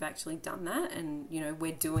cool that we've actually done that, and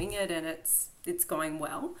we're doing it and it's going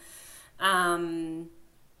well.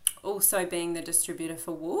 Also being the distributor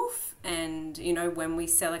for Wolf, and when we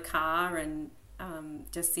sell a car, and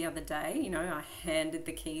just the other day, I handed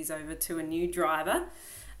the keys over to a new driver.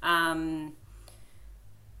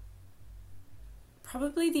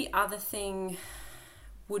 Probably the other thing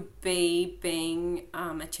would be being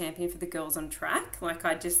a champion for the girls on track. Like,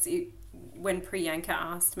 when Priyanka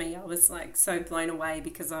asked me, I was like so blown away,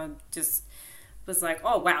 because I just was like,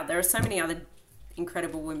 oh wow, there are so many other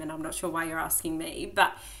incredible women. I'm not sure why you're asking me,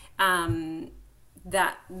 but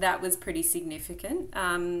that was pretty significant.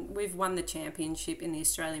 We've won the championship in the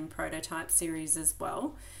Australian Prototype Series as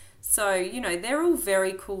well. So, they're all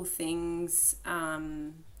very cool things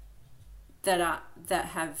that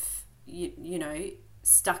have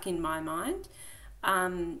stuck in my mind.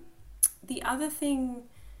 The other thing,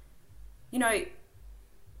 the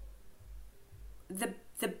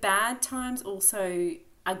bad times also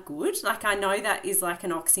are good. Like, I know that is like an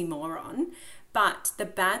oxymoron, but the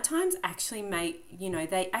bad times actually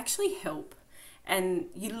they actually help, and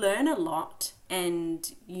you learn a lot,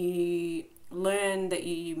 and you learn that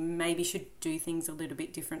you maybe should do things a little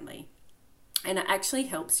bit differently, and it actually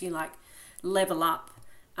helps you like level up.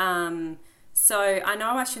 So I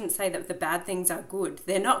know I shouldn't say that the bad things are good.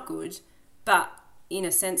 They're not good, but in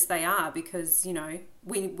a sense they are, because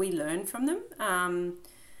we learn from them.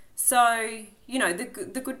 So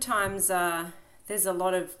the good times are, there's a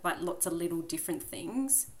lot of lots of little different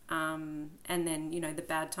things, and then the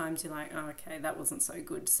bad times you're like, oh, okay, that wasn't so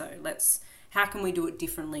good, so how can we do it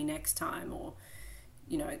differently next time? Or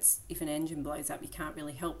it's, if an engine blows up, you can't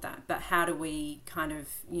really help that, but how do we kind of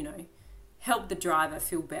help the driver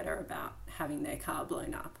feel better about having their car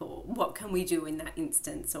blown up? Or what can we do in that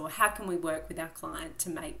instance? Or how can we work with our client to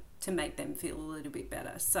make them feel a little bit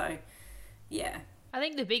better? So yeah, I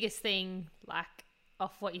think the biggest thing,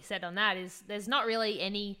 off what you said on that, is there's not really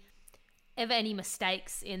any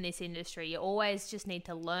mistakes in this industry. You always just need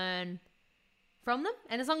to learn from them,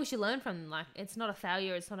 and as long as you learn from them, it's not a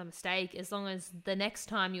failure, it's not a mistake. As long as the next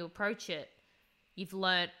time you approach it, you've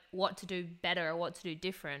learnt what to do better or what to do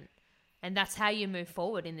different. And that's how you move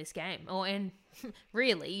forward in this game, or in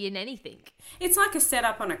really in anything. It's like a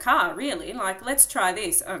setup on a car, really. Like, let's try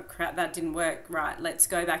this. Oh crap, that didn't work. Right, let's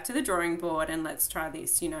go back to the drawing board and let's try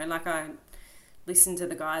this. I listen to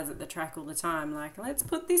the guys at the track all the time. Like, let's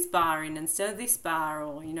put this bar in instead of this bar,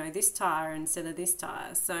 or this tire instead of this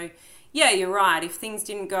tire. So yeah, you're right. If things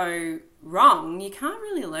didn't go wrong, you can't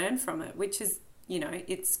really learn from it, which is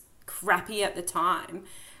it's crappy at the time.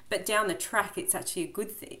 But down the track, it's actually a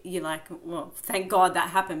good thing. You're like, well, thank God that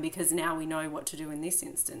happened, because now we know what to do in this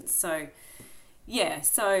instance. So, yeah.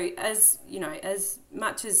 So as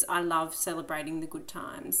much as I love celebrating the good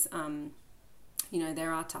times,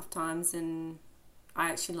 there are tough times, and I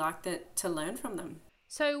actually like to learn from them.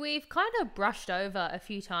 So we've kind of brushed over a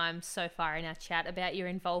few times so far in our chat about your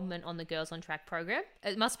involvement on the Girls on Track program.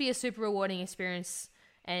 It must be a super rewarding experience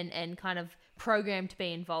and kind of program to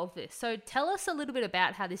be involved with. So tell us a little bit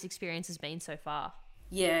about how this experience has been so far.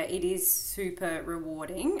 Yeah, it is super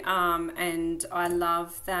rewarding, and I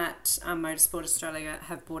love that Motorsport Australia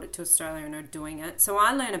have brought it to Australia and are doing it. So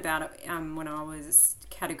I learned about it when I was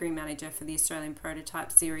category manager for the Australian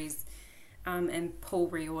Prototype Series, and Paul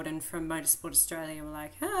Riordan from Motorsport Australia were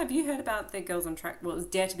like, have you heard about the Girls on Track? Well, it was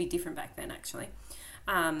Dare to be Different back then, actually.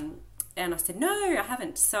 And I said, no, I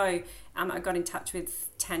haven't. So I got in touch with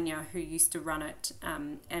Tanya, who used to run it.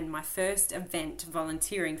 And my first event,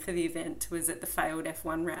 volunteering for the event, was at the failed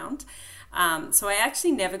F1 round. So I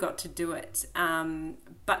actually never got to do it.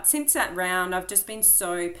 But since that round, I've just been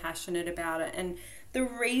so passionate about it. And the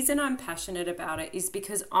reason I'm passionate about it is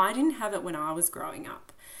because I didn't have it when I was growing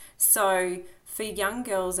up. So for young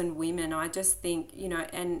girls and women, I just think, you know,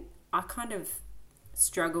 and I kind of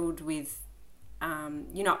struggled with,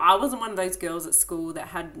 you know, I wasn't one of those girls at school that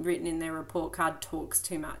had written in their report card talks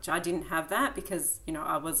too much. I didn't have that because, you know,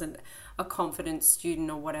 I wasn't a confident student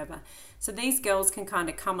or whatever. So these girls can kind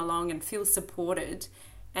of come along and feel supported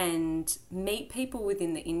and meet people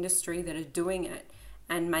within the industry that are doing it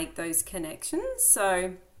and make those connections.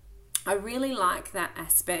 So I really like that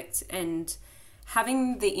aspect, and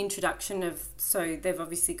having the introduction of, so they've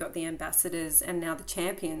obviously got the ambassadors and now the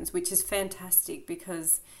champions, which is fantastic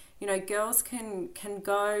because, you know, girls can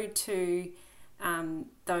go to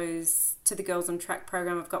to the Girls on Track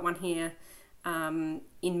program. I've got one here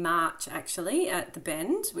in March actually at the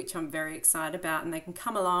Bend, which I'm very excited about, and they can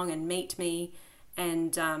come along and meet me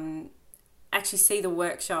and actually see the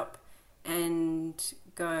workshop and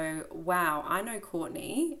go, wow, I know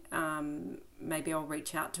Courtney, maybe I'll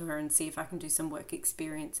reach out to her and see if I can do some work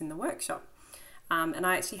experience in the workshop. And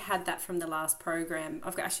I actually had that from the last program.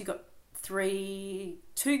 I've actually got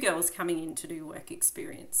two girls coming in to do work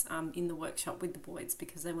experience in the workshop with the boys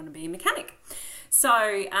because they want to be a mechanic. So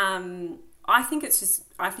I think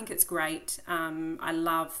it's great. I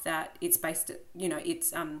love that it's based at, you know,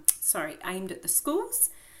 it's aimed at the schools.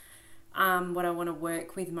 What I want to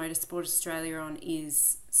work with Motorsport Australia on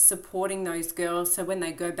is supporting those girls. So when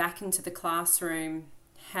they go back into the classroom,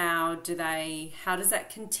 how does that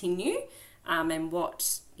continue? And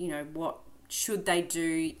what should they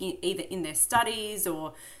do either in their studies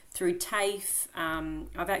or through TAFE?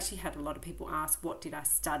 I've actually had a lot of people ask, what did I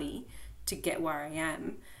study to get where I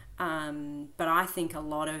am? But I think a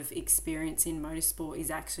lot of experience in motorsport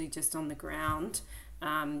is actually just on the ground.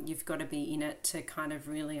 You've got to be in it to kind of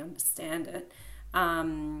really understand it.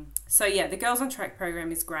 So yeah, the Girls on Track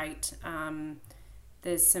program is great.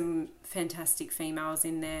 There's some fantastic females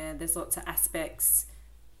in there. There's lots of aspects.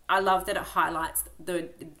 I love that it highlights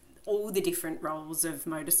all the different roles of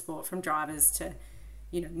motorsport, from drivers to,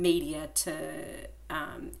 you know, media to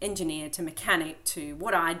engineer to mechanic to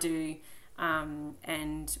what I do.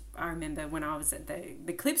 And I remember when I was at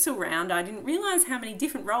the Clipsal round, I didn't realise how many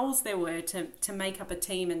different roles there were to make up a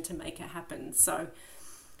team and to make it happen. So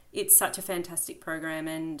it's such a fantastic program,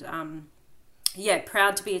 and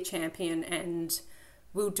proud to be a champion, and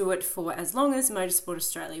will do it for as long as Motorsport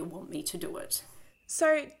Australia want me to do it.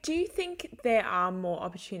 So do you think there are more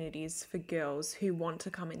opportunities for girls who want to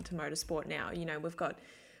come into motorsport now? You know, we've got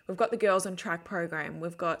the Girls on Track program,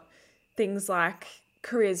 we've got things like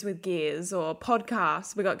Careers with Gears or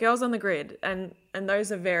podcasts, we've got Girls on the Grid, and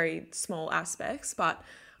those are very small aspects, but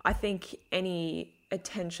I think any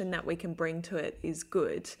attention that we can bring to it is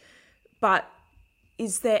good. But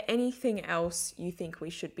is there anything else you think we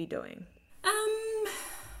should be doing?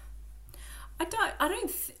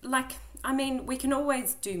 I mean, we can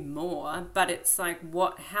always do more, but it's like,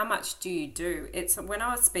 how much do you do? It's when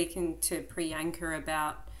I was speaking to Priya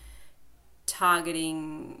about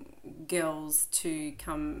targeting girls to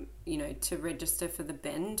come, you know, to register for the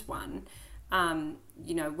Bend one,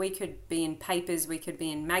 you know, we could be in papers, we could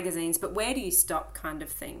be in magazines, but where do you stop, kind of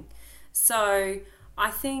thing. So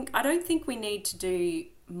I don't think we need to do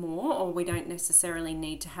more, or we don't necessarily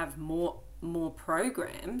need to have more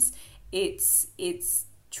programs. It's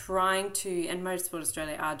trying to, and Motorsport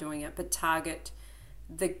Australia are doing it, but target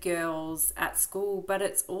the girls at school, but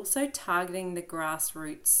it's also targeting the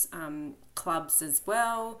grassroots clubs as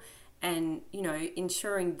well, and, you know,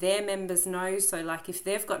 ensuring their members know. So like if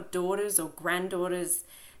they've got daughters or granddaughters,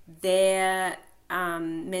 they're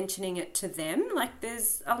mentioning it to them. Like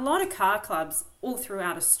there's a lot of car clubs all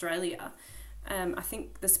throughout Australia. I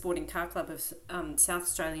think the Sporting Car Club of South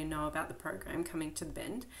Australia know about the program coming to the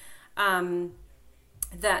Bend.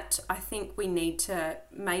 That I think we need to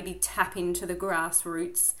maybe tap into the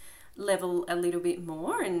grassroots level a little bit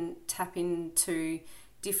more, and tap into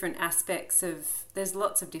different aspects of, there's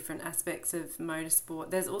lots of different aspects of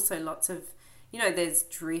motorsport. There's also lots of, you know, there's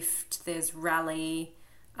drift, there's rally,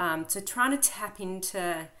 so trying to tap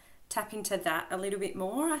into that a little bit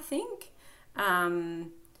more, I think.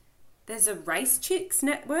 There's a Race Chicks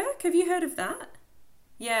network. Have you heard of that?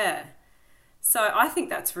 Yeah. So I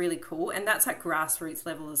think that's really cool, and that's at grassroots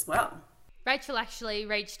level as well. Rachel actually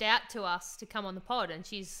reached out to us to come on the pod, and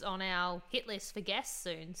she's on our hit list for guests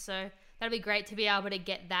soon. So that'll be great to be able to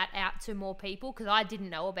get that out to more people, because I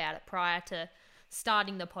didn't know about it prior to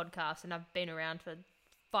starting the podcast, and I've been around for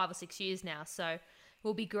 5 or 6 years now. So it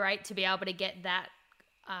will be great to be able to get that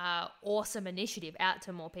awesome initiative out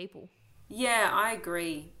to more people. Yeah, I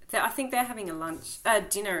agree. I think they're having a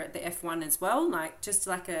dinner at the F1 as well, like just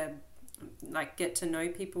like a like get to know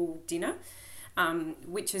people dinner,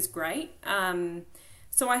 which is great.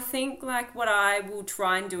 So I think like what I will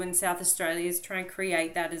try and do in South Australia is try and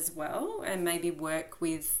create that as well, and maybe work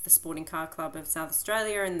with the Sporting Car Club of South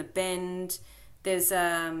Australia and the Bend. There's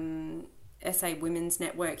SA Women's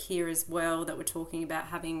Network here as well that we're talking about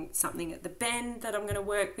having something at the Bend that I'm going to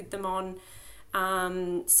work with them on.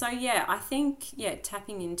 So yeah, I think,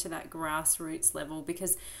 tapping into that grassroots level,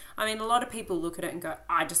 because I mean, a lot of people look at it and go,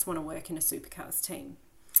 I just want to work in a supercars team.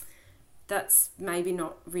 That's maybe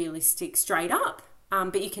not realistic straight up,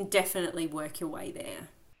 but you can definitely work your way there.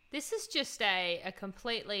 This is just a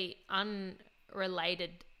completely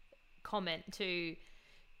unrelated comment to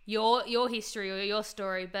your history or your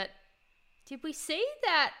story, but did we see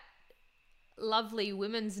that lovely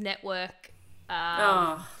women's network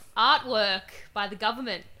artwork by the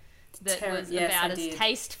government that was about as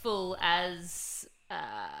tasteful as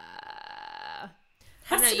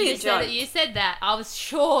has to be a joke. You said that. I was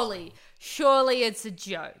surely it's a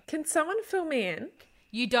joke. Can someone fill me in?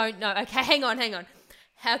 You don't know. Okay, hang on.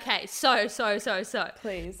 Okay, so.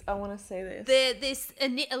 Please, I want to see this. There's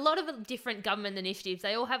a lot of different government initiatives.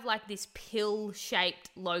 They all have like this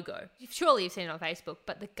pill-shaped logo. Surely you've seen it on Facebook,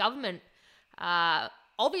 but the government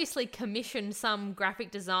obviously commissioned some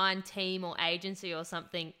graphic design team or agency or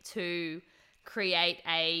something to create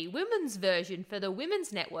a women's version for the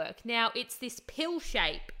Women's Network. Now, it's this pill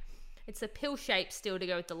shape. It's a pill shape still to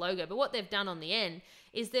go with the logo, but what they've done on the end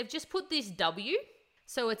is they've just put this W.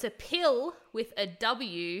 So it's a pill with a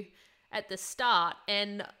W at the start,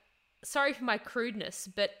 and sorry for my crudeness,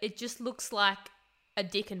 but it just looks like a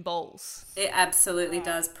dick and balls. It absolutely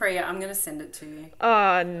does. Priya, I'm going to send it to you.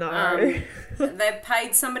 Oh, no. They've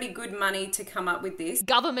paid somebody good money to come up with this.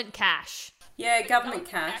 Government cash. Yeah, government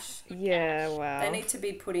cash. Yeah, wow. They need to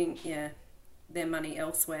be putting, their money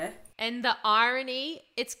elsewhere. And the irony,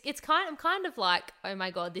 I'm kind of like, oh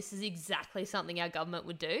my God, this is exactly something our government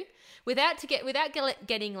would do. Without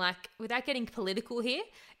getting political here,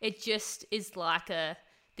 it just is like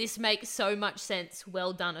this makes so much sense.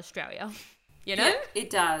 Well done, Australia. You know? Yeah, it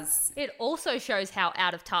does. It also shows how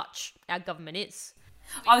out of touch our government is.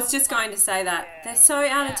 I was just going to say that. They're so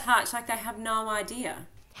out of touch, like they have no idea.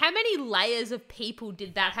 How many layers of people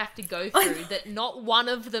did that have to go through that not one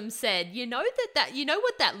of them said, you know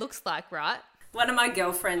what that looks like, right? One of my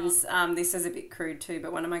girlfriends, this is a bit crude too,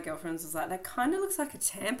 but one of my girlfriends was like, that kind of looks like a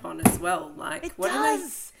tampon as well. Like, it what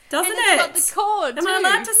does. Doesn't and it? It's got the cord Am too. I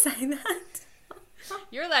allowed to say that?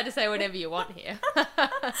 You're allowed to say whatever you want here.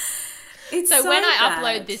 It's so when bad. I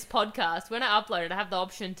upload this podcast, I have the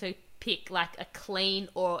option to pick like a clean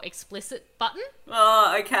or explicit button.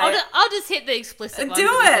 Oh, okay. I'll just hit the explicit one. Do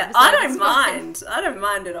it. I don't mind. I don't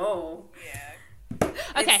mind at all. Yeah.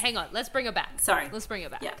 Okay, hang on. Let's bring it back. Sorry. Let's bring it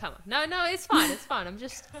back. Yeah. Come on. No, it's fine. It's fine. I don't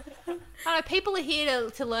know. People are here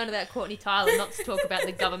to learn about Courtney Tyler, not to talk about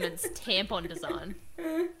the government's tampon design.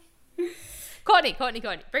 Courtney.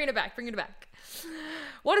 Bring it back.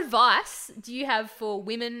 What advice do you have for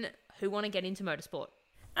women who want to get into motorsport?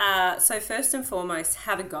 So first and foremost,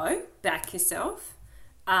 have a go. Back yourself.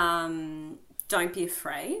 Don't be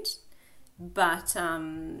afraid. But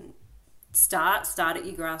start at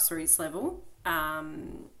your grassroots level.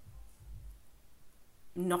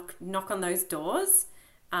 Knock on those doors.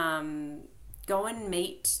 Go and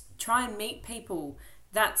try and meet people.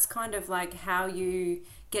 That's kind of like how you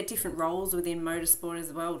get different roles within motorsport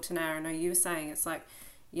as well. Tanara, I know you were saying it's like,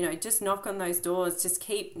 just knock on those doors. Just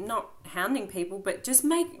keep not hounding people, but just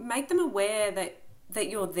make them aware that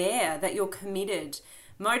you're there, that you're committed.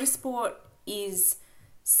 Motorsport is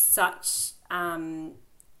such,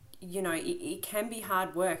 it can be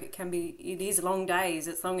hard work. It is long days,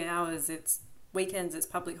 it's long hours, it's weekends, it's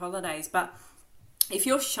public holidays. But if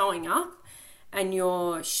you're showing up and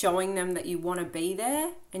you're showing them that you want to be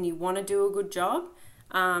there and you want to do a good job,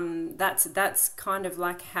 that's kind of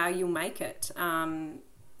like how you'll make it.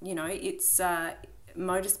 It's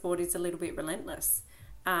motorsport is a little bit relentless.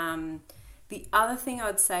 The other thing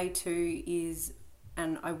I'd say too is,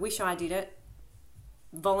 and I wish I did it,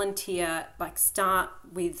 volunteer, like start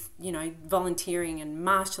with, volunteering and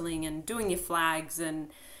marshalling and doing your flags and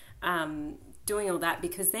doing all that,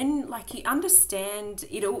 because then like you understand,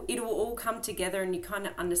 it'll all come together and you kind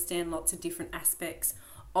of understand lots of different aspects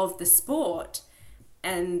of the sport,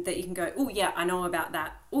 and that you can go, oh yeah, I know about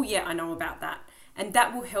that. Oh yeah, I know about that. And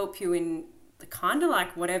that will help you in kind of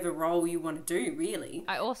like whatever role you want to do, really.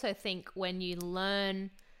 I also think when you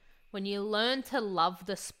learn to love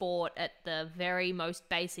the sport at the very most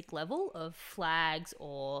basic level of flags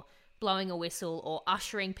or blowing a whistle or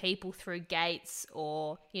ushering people through gates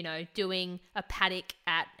or, doing a paddock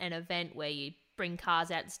at an event where you bring cars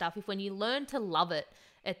out and stuff, if when you learn to love it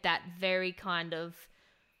at that very kind of,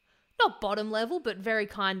 not bottom level, but very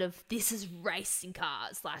kind of, this is racing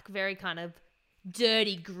cars, like very kind of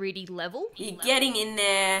dirty, gritty level. You're getting in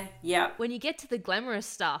there. Yeah. When you get to the glamorous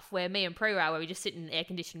stuff where me and Priya are, where we just sit in an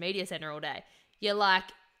air-conditioned media centre all day, you're like,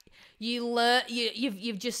 you learn,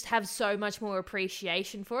 you've just have so much more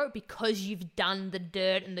appreciation for it because you've done the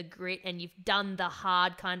dirt and the grit and you've done the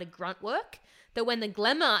hard kind of grunt work. That when the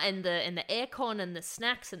glamour and the aircon and the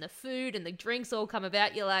snacks and the food and the drinks all come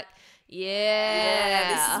about, you're like, yeah,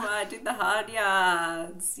 this is why I did the hard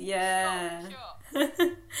yards. Yeah. Sure.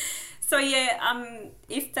 So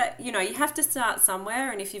if that, you have to start somewhere,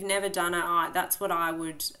 and if you've never done it, that's what I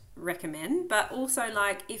would recommend. But also,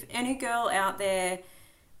 like, if any girl out there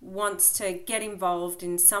wants to get involved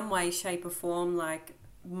in some way, shape or form, like,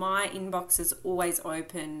 my inbox is always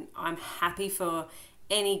open. I'm happy for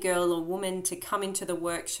any girl or woman to come into the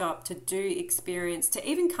workshop, to do experience, to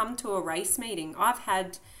even come to a race meeting. I've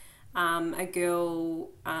had a girl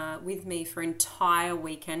with me for an entire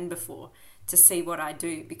weekend before to see what I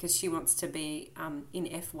do because she wants to be in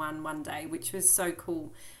F1 one day, which was so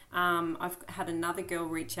cool. I've had another girl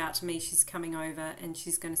reach out to me. She's coming over and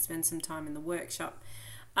she's going to spend some time in the workshop.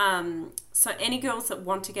 So any girls that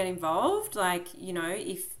want to get involved, like,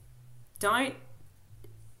 if don't,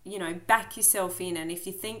 back yourself in, and if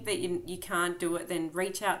you think that you can't do it, then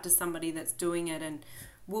reach out to somebody that's doing it and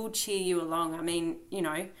we'll cheer you along. I mean,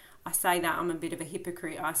 I say that I'm a bit of a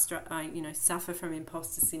hypocrite. I suffer from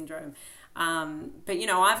imposter syndrome. But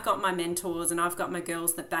I've got my mentors and I've got my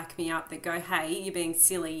girls that back me up, that go, hey, you're being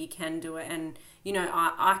silly, you can do it. And,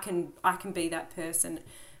 I can be that person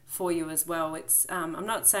for you as well. It's I'm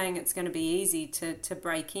not saying it's going to be easy to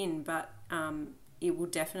break in, but it will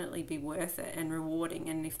definitely be worth it and rewarding.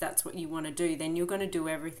 And if that's what you want to do, then you're going to do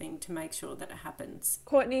everything to make sure that it happens.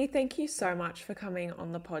 Courtney, thank you so much for coming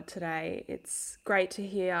on the pod today. It's great to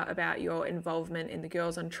hear about your involvement in the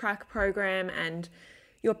Girls on Track program and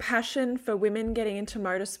your passion for women getting into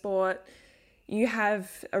motorsport. You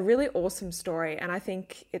have a really awesome story, and I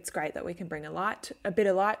think it's great that we can bring a bit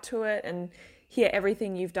of light to it and hear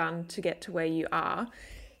everything you've done to get to where you are.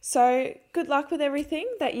 So good luck with everything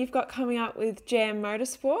that you've got coming up with JAM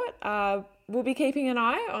Motorsport. We'll be keeping an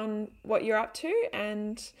eye on what you're up to,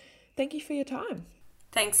 and thank you for your time.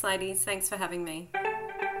 Thanks, ladies. Thanks for having me.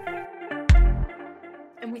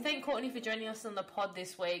 And we thank Courtney for joining us on the pod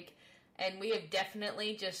this week. And we have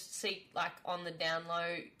definitely just on the down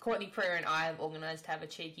low, Courtney, Priya and I have organised to have a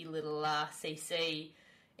cheeky little CC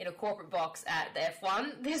in a corporate box at the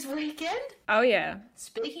F1 this weekend. Oh, yeah.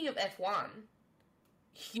 Speaking of F1,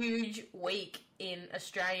 huge week in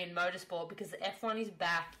Australian motorsport because the F1 is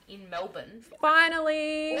back in Melbourne.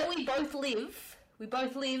 Finally! Where we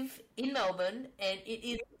both live in Melbourne, and it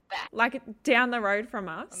is back. Like down the road from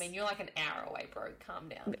us. I mean, you're like an hour away, bro. Calm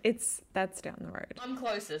down. That's down the road. I'm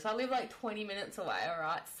closest. I live like 20 minutes away,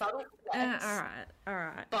 alright? Subtle flex.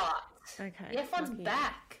 Alright. But okay, the F1's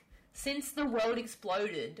back. Since the world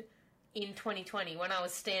exploded in 2020, when I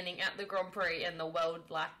was standing at the Grand Prix and the world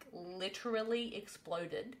literally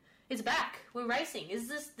exploded, it's back. We're racing. Is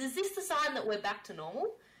this the sign that we're back to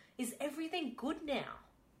normal? Is everything good now?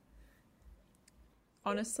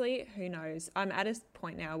 Honestly, who knows? I'm at a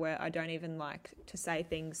point now where I don't even like to say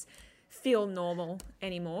things feel normal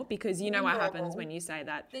anymore, because you know what happens when you say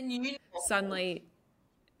that. Then you suddenly,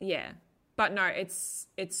 yeah. But no, it's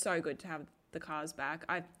so good to have the cars back.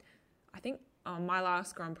 I think my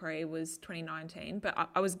last Grand Prix was 2019, but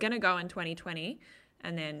I was going to go in 2020,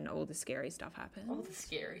 and then all the scary stuff happened. All the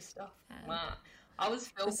scary stuff. Wow. I was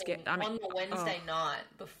filming on the Wednesday night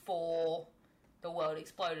before the world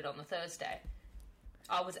exploded on the Thursday.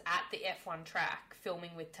 I was at the F1 track filming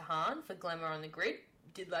with Tahan for Glamour on the Grid.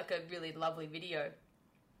 Did a really lovely video.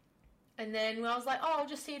 And then when I was like, I'll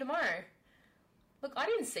just see you tomorrow. Look, I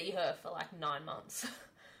didn't see her for 9 months.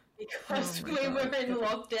 Because we were in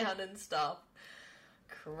lockdown and stuff.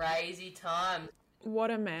 Crazy time.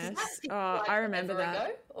 What a mess. I remember that.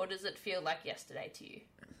 Ago, or does it feel like yesterday to you?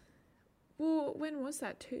 Well, when was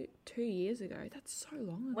that? Two years ago? That's so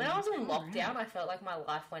long ago. When I was in lockdown, I felt like my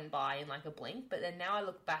life went by in a blink. But then now I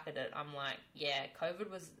look back at it, I'm like, yeah, COVID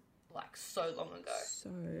was so long ago. So...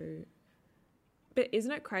 But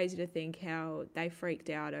isn't it crazy to think how they freaked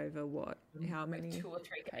out over how many 2 or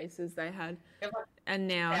 3 cases they had? And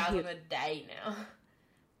now... 1,000 a day now.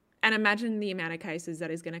 And imagine the amount of cases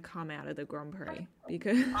that is going to come out of the Grand Prix.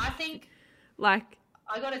 Because... I think...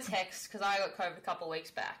 I got a text because I got COVID a couple of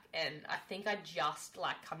weeks back, and I think I just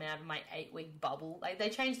come out of my 8-week bubble. They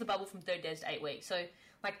changed the bubble from 30 days to 8 weeks. So,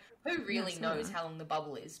 who really knows how long the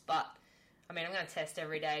bubble is? But... I mean, I'm going to test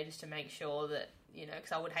every day just to make sure that, you know,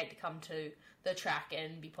 because I would hate to come to the track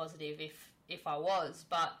and be positive if I was,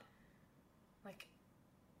 but, like,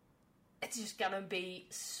 it's just going to be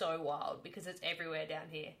so wild because it's everywhere down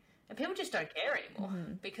here. And people just don't care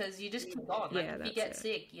anymore because you just kick on. Like, if you get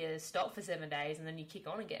sick, you stop for 7 days and then you kick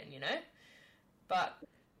on again, you know?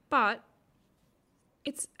 But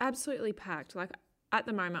it's absolutely packed. Like, at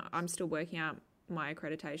the moment, I'm still working out my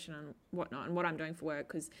accreditation and whatnot and what I'm doing for work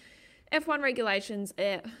because F1 regulations,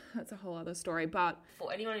 that's a whole other story. But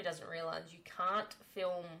for anyone who doesn't realise, you can't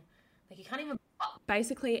film, like, you can't even...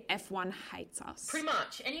 Basically, F1 hates us. Pretty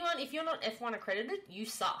much. Anyone, if you're not F1 accredited, you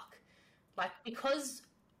suck. Like, because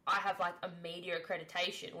I have, like, a media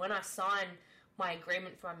accreditation, when I sign my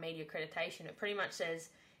agreement for my media accreditation, it pretty much says,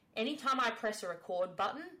 anytime I press a record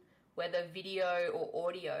button, whether video or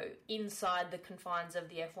audio, inside the confines of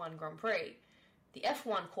the F1 Grand Prix, the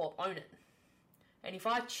F1 Corp own it. And if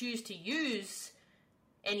I choose to use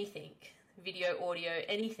anything, video, audio,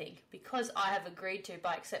 anything, because I have agreed to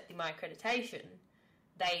by accepting my accreditation,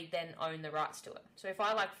 they then own the rights to it. So if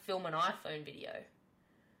I, like, film an iPhone video,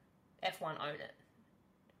 F1 own it.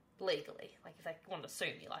 Legally. Like, if they want to sue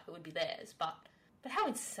me, like, it would be theirs. But how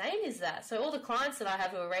insane is that? So all the clients that I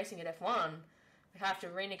have who are racing at F1, I have to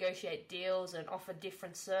renegotiate deals and offer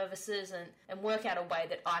different services and work out a way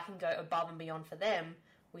that I can go above and beyond for them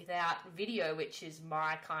without video, which is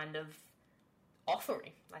my kind of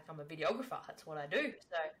offering. Like, I'm a videographer, that's what I do.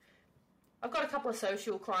 So I've got a couple of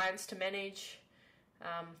social clients to manage.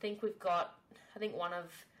 I think one of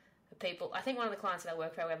the clients that I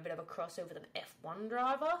work for, we have a bit of a crossover with an F1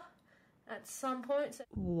 driver at some point. So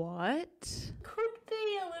what? Could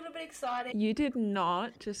be a little bit exciting. You did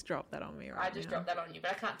not just drop that on me right now. I just dropped that on you,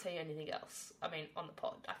 but I can't tell you anything else. I mean, on the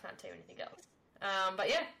pod, I can't tell you anything else. But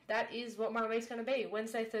yeah, that is what my week's going to be.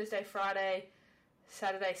 Wednesday, Thursday, Friday,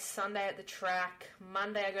 Saturday, Sunday at the track.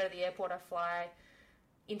 Monday I go to the airport, I fly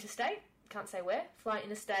interstate. Can't say where. Fly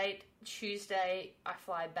interstate. Tuesday I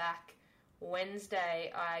fly back.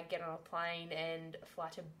 Wednesday I get on a plane and fly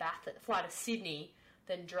to Sydney,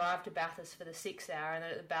 then drive to Bathurst for the 6 hour, and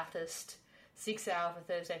then at the Bathurst 6 hour for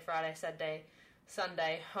Thursday, Friday, Saturday,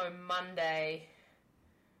 Sunday, home Monday,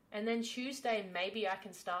 and then Tuesday maybe I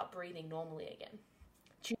can start breathing normally again.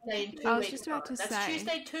 Tuesday in 2 weeks. I was just about to say. That's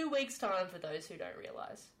Tuesday 2 weeks time for those who don't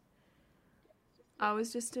realise. I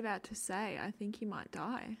was just about to say, I think you might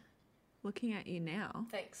die. Looking at you now.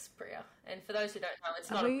 Thanks, Priya. And for those who don't know,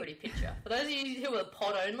 it's not a pretty picture. For those of you who are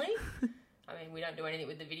pod only, I mean, we don't do anything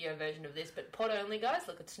with the video version of this, but pod only, guys,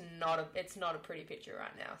 look, it's not a pretty picture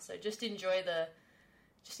right now. So just enjoy the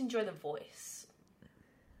voice.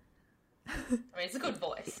 I mean, it's a good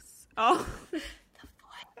voice. Oh,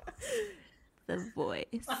 The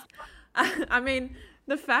voice. I mean,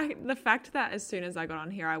 the fact that as soon as I got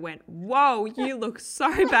on here, I went, "Whoa, you look so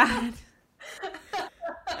bad."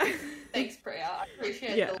 Thanks, Priya. I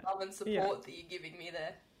appreciate the love and support that you're giving me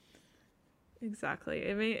there. Exactly.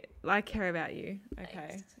 I mean, I care about you.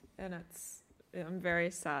 Okay. Thanks. And I'm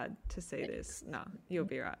very sad to see this. No, you'll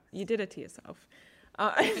be right. You did it to yourself.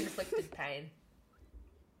 Inflicted pain.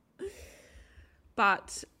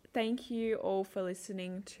 But thank you all for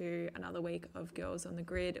listening to another week of Girls on the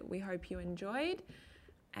Grid. We hope you enjoyed,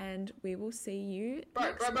 and we will see you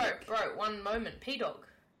next week. Bro, one moment. P-Dog.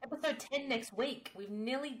 Episode 10 next week. We've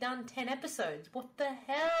nearly done 10 episodes. What the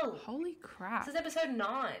hell? Holy crap. This is episode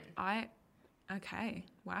 9. Okay.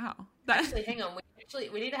 Wow. Actually, hang on.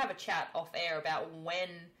 We need to have a chat off air about when,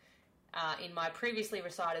 in my previously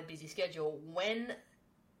recited busy schedule, when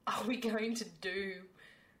are we going to do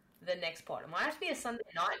the next pod? It might have to be a Sunday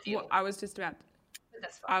night deal. Well, I was just about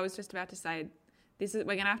to say, we're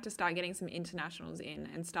going to have to start getting some internationals in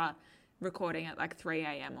and start recording at like 3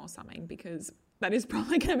 a.m. or something, because that is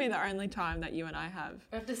probably going to be the only time that you and I have.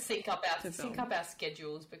 We have to sync up our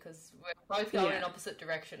schedules because we're both going in opposite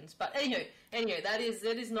directions. But anyway, that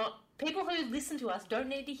is not, people who listen to us don't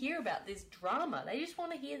need to hear about this drama. They just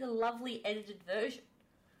want to hear the lovely edited version.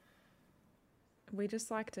 We just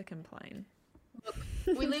like to complain. Look,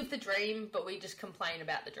 we live the dream, but we just complain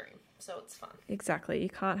about the dream, so it's fun. Exactly. You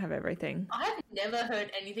can't have everything. I have never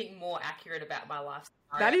heard anything more accurate about my life.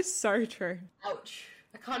 That is so true. Ouch.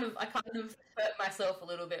 I kind of hurt myself a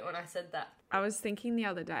little bit when I said that. I was thinking the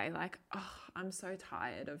other day, like, I'm so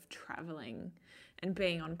tired of traveling and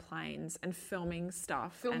being on planes and filming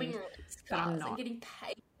stuff. Filming race cars and getting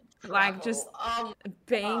paid. Like, just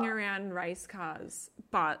being around race cars.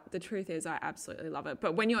 But the truth is, I absolutely love it.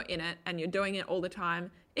 But when you're in it and you're doing it all the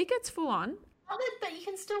time, it gets full on. But you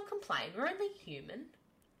can still complain. We're only human.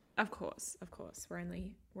 Of course. We're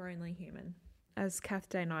only human. as Kath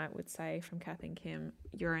Day Knight would say from Kath and Kim,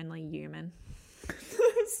 you're only human.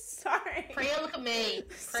 Sorry. Priya, look at me.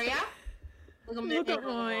 Priya, look at me. Look at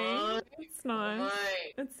me. It's nice.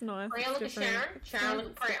 It's nice. Priya, it's look different. at Sharon. Sharon, look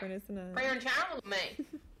at Priya. Different, isn't it? Priya and Sharon, look at me.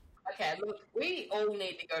 Okay, look, we all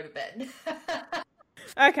need to go to bed.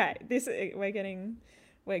 Okay, we're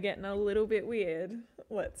getting a little bit weird.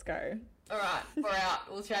 Let's go. All right, we're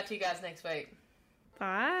out. We'll chat to you guys next week.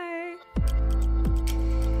 Bye.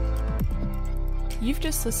 You've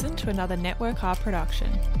just listened to another Network R production.